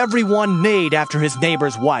 every one neighed after his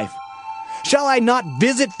neighbor's wife. Shall I not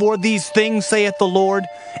visit for these things, saith the Lord?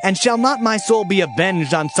 And shall not my soul be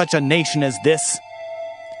avenged on such a nation as this?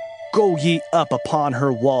 Go ye up upon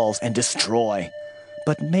her walls and destroy,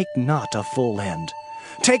 but make not a full end.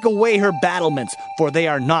 Take away her battlements, for they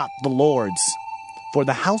are not the Lord's. For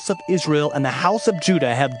the house of Israel and the house of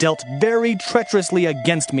Judah have dealt very treacherously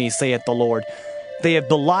against me, saith the Lord. They have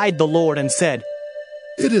belied the Lord and said,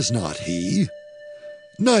 It is not he.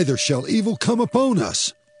 Neither shall evil come upon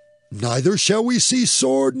us. Neither shall we see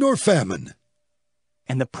sword nor famine.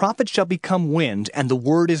 And the prophets shall become wind, and the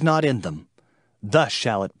word is not in them. Thus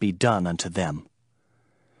shall it be done unto them.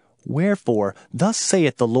 Wherefore, thus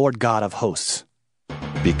saith the Lord God of hosts,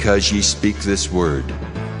 Because ye speak this word,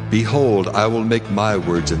 behold, I will make my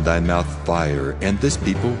words in thy mouth fire, and this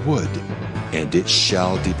people wood, and it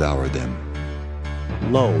shall devour them.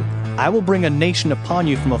 Lo, I will bring a nation upon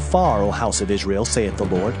you from afar, O house of Israel, saith the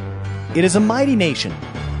Lord. It is a mighty nation,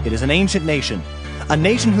 it is an ancient nation, a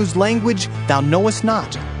nation whose language thou knowest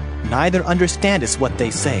not, neither understandest what they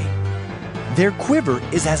say. Their quiver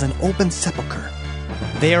is as an open sepulchre.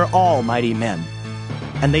 They are all mighty men.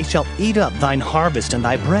 And they shall eat up thine harvest and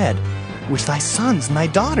thy bread, which thy sons and thy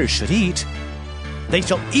daughters should eat. They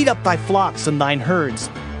shall eat up thy flocks and thine herds.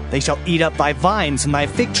 They shall eat up thy vines and thy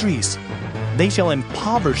fig trees. They shall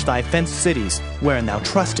impoverish thy fenced cities, wherein thou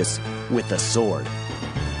trustest, with the sword.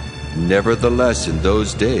 Nevertheless, in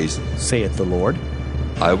those days, saith the Lord,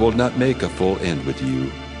 I will not make a full end with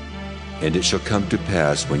you. And it shall come to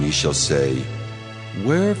pass when ye shall say,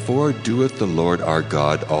 Wherefore doeth the Lord our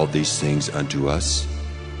God all these things unto us?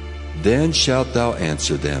 Then shalt thou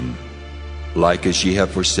answer them, Like as ye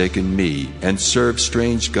have forsaken me, and served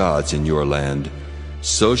strange gods in your land,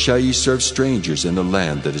 so shall ye serve strangers in the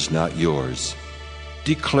land that is not yours.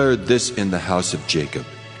 Declare this in the house of Jacob,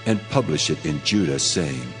 and publish it in Judah,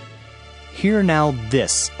 saying, Hear now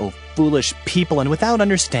this, O foolish people and without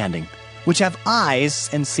understanding, which have eyes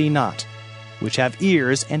and see not, which have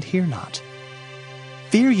ears and hear not.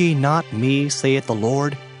 Fear ye not me, saith the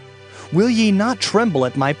Lord? Will ye not tremble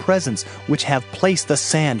at my presence, which have placed the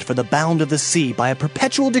sand for the bound of the sea by a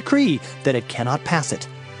perpetual decree that it cannot pass it?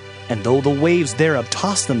 And though the waves thereof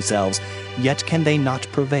toss themselves, yet can they not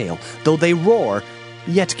prevail. Though they roar,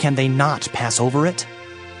 yet can they not pass over it.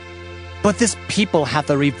 But this people hath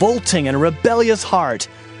a revolting and a rebellious heart.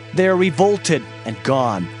 They are revolted and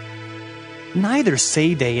gone. Neither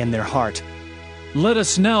say they in their heart, Let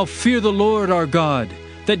us now fear the Lord our God,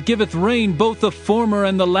 that giveth rain both the former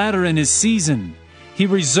and the latter in his season. He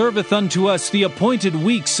reserveth unto us the appointed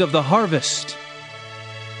weeks of the harvest.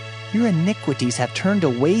 Your iniquities have turned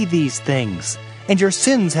away these things, and your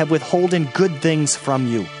sins have withholden good things from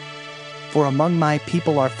you. For among my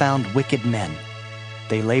people are found wicked men.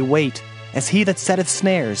 They lay wait, as he that setteth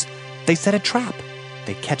snares. They set a trap,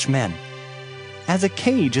 they catch men. As a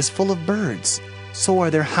cage is full of birds, so are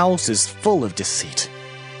their houses full of deceit.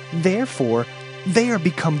 Therefore they are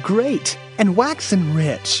become great, and waxen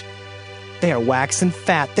rich. They are waxen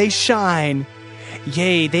fat, they shine.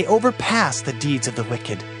 Yea, they overpass the deeds of the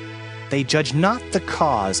wicked. They judge not the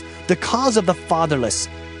cause of the fatherless,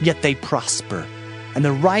 yet they prosper. And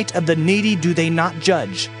the right of the needy do they not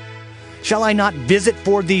judge. Shall I not visit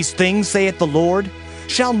for these things, saith the Lord?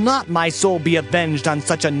 Shall not my soul be avenged on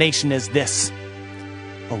such a nation as this?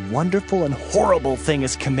 A wonderful and horrible thing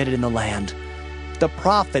is committed in the land. The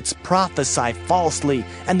prophets prophesy falsely,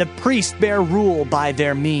 and the priests bear rule by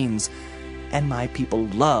their means. And my people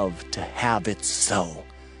love to have it so.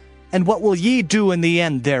 And what will ye do in the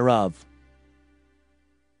end thereof?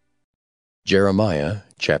 Jeremiah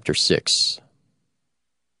chapter 6.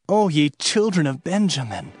 O ye children of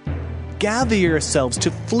Benjamin, gather yourselves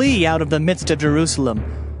to flee out of the midst of Jerusalem,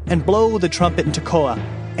 and blow the trumpet in Tekoa,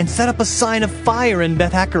 and set up a sign of fire in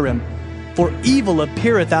Beth-Hakkerem, for evil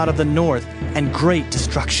appeareth out of the north, and great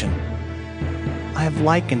destruction. I have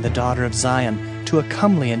likened the daughter of Zion to a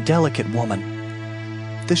comely and delicate woman.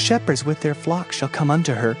 The shepherds with their flocks shall come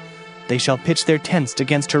unto her. They shall pitch their tents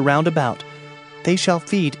against her round about. They shall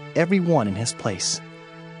feed every one in his place.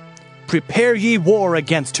 Prepare ye war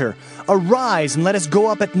against her. Arise, and let us go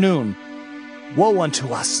up at noon. Woe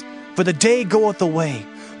unto us, for the day goeth away,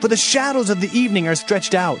 for the shadows of the evening are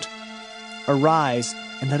stretched out. Arise,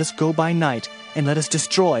 and let us go by night, and let us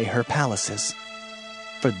destroy her palaces.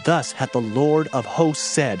 For thus hath the Lord of hosts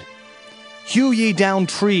said, Hew ye down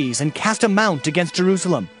trees, and cast a mount against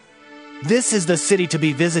Jerusalem. This is the city to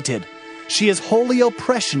be visited. She is holy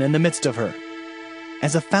oppression in the midst of her.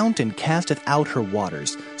 As a fountain casteth out her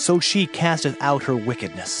waters, so she casteth out her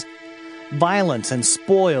wickedness. Violence and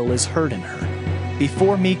spoil is heard in her.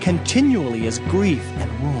 Before me continually is grief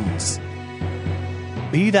and wounds.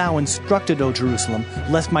 Be thou instructed, O Jerusalem,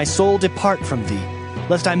 lest my soul depart from thee,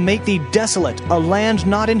 lest I make thee desolate, a land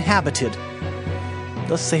not inhabited.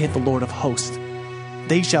 Thus saith the Lord of hosts,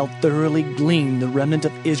 They shall thoroughly glean the remnant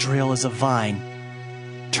of Israel as a vine.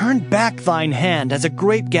 Turn back thine hand as a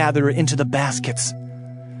grape gatherer into the baskets.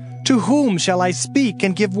 To whom shall I speak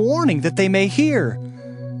and give warning that they may hear?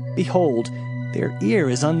 Behold, their ear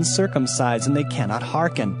is uncircumcised, and they cannot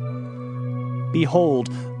hearken. Behold,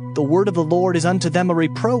 the word of the Lord is unto them a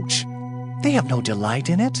reproach. They have no delight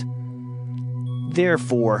in it.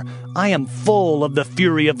 Therefore, I am full of the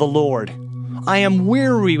fury of the Lord. I am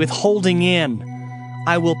weary with holding in.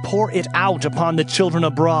 I will pour it out upon the children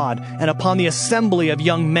abroad, and upon the assembly of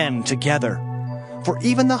young men together. For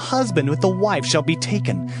even the husband with the wife shall be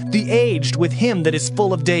taken, the aged with him that is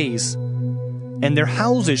full of days. And their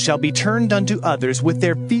houses shall be turned unto others, with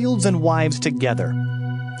their fields and wives together.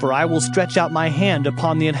 For I will stretch out my hand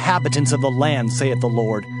upon the inhabitants of the land, saith the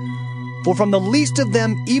Lord. For from the least of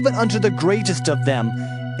them even unto the greatest of them,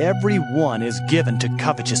 every one is given to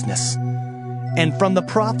covetousness. And from the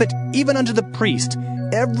prophet even unto the priest,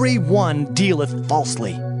 every one dealeth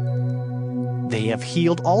falsely. They have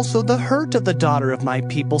healed also the hurt of the daughter of my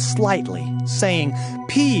people slightly, saying,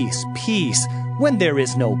 Peace, peace, when there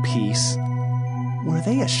is no peace. Were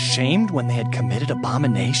they ashamed when they had committed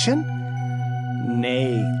abomination?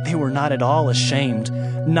 Nay, they were not at all ashamed,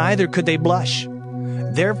 neither could they blush.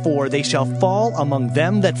 Therefore they shall fall among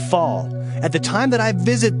them that fall. At the time that I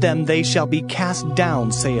visit them, they shall be cast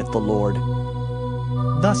down, saith the Lord.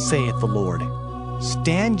 Thus saith the Lord,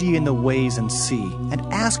 Stand ye in the ways and see, and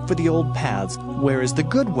ask for the old paths, where is the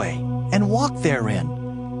good way, and walk therein,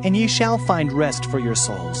 and ye shall find rest for your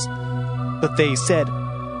souls. But they said,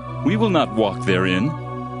 We will not walk therein.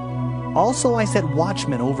 Also I set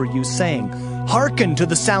watchmen over you, saying, Hearken to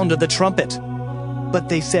the sound of the trumpet. But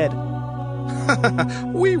they said,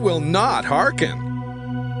 We will not hearken.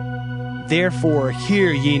 Therefore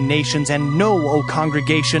hear, ye nations, and know, O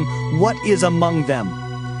congregation, what is among them.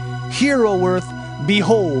 Hear, O earth,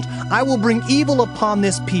 behold, I will bring evil upon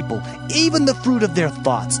this people, even the fruit of their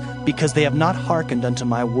thoughts, because they have not hearkened unto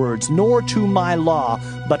my words, nor to my law,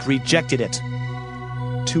 but rejected it.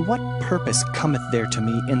 To what purpose cometh there to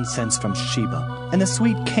me incense from Sheba, and the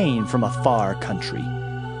sweet cane from a far country?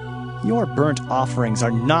 Your burnt offerings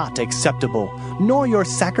are not acceptable, nor your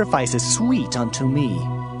sacrifices sweet unto me.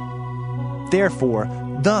 Therefore,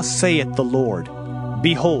 thus saith the Lord,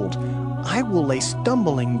 Behold, I will lay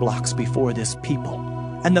stumbling blocks before this people,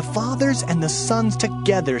 and the fathers and the sons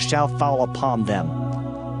together shall fall upon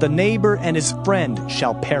them. The neighbor and his friend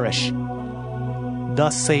shall perish.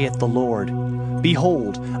 Thus saith the Lord,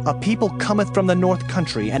 Behold, a people cometh from the north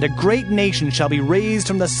country, and a great nation shall be raised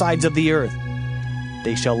from the sides of the earth.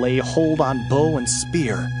 They shall lay hold on bow and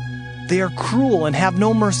spear. They are cruel and have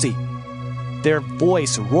no mercy. Their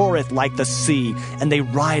voice roareth like the sea, and they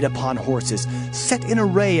ride upon horses, set in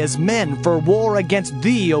array as men for war against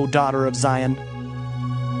thee, O daughter of Zion.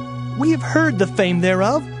 We have heard the fame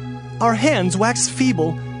thereof. Our hands wax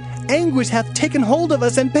feeble. Anguish hath taken hold of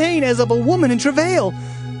us, and pain as of a woman in travail.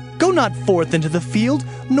 Go not forth into the field,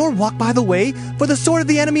 nor walk by the way, for the sword of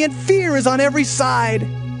the enemy and fear is on every side.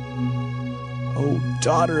 O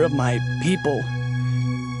daughter of my people,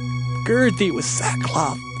 gird thee with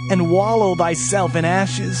sackcloth, and wallow thyself in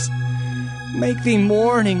ashes. Make thee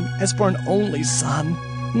mourning as for an only son,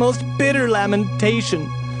 most bitter lamentation,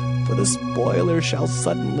 for the spoiler shall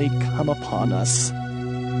suddenly come upon us.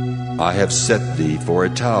 I have set thee for a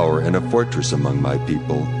tower and a fortress among my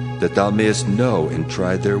people, that thou mayest know and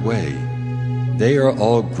try their way. They are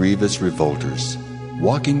all grievous revolters,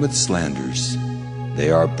 walking with slanders.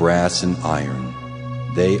 They are brass and iron.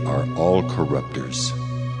 They are all corrupters.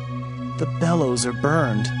 The bellows are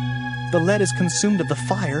burned. The lead is consumed of the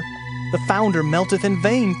fire. The founder melteth in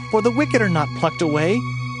vain, for the wicked are not plucked away.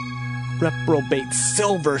 Reprobate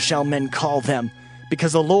silver shall men call them,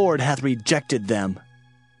 because the Lord hath rejected them.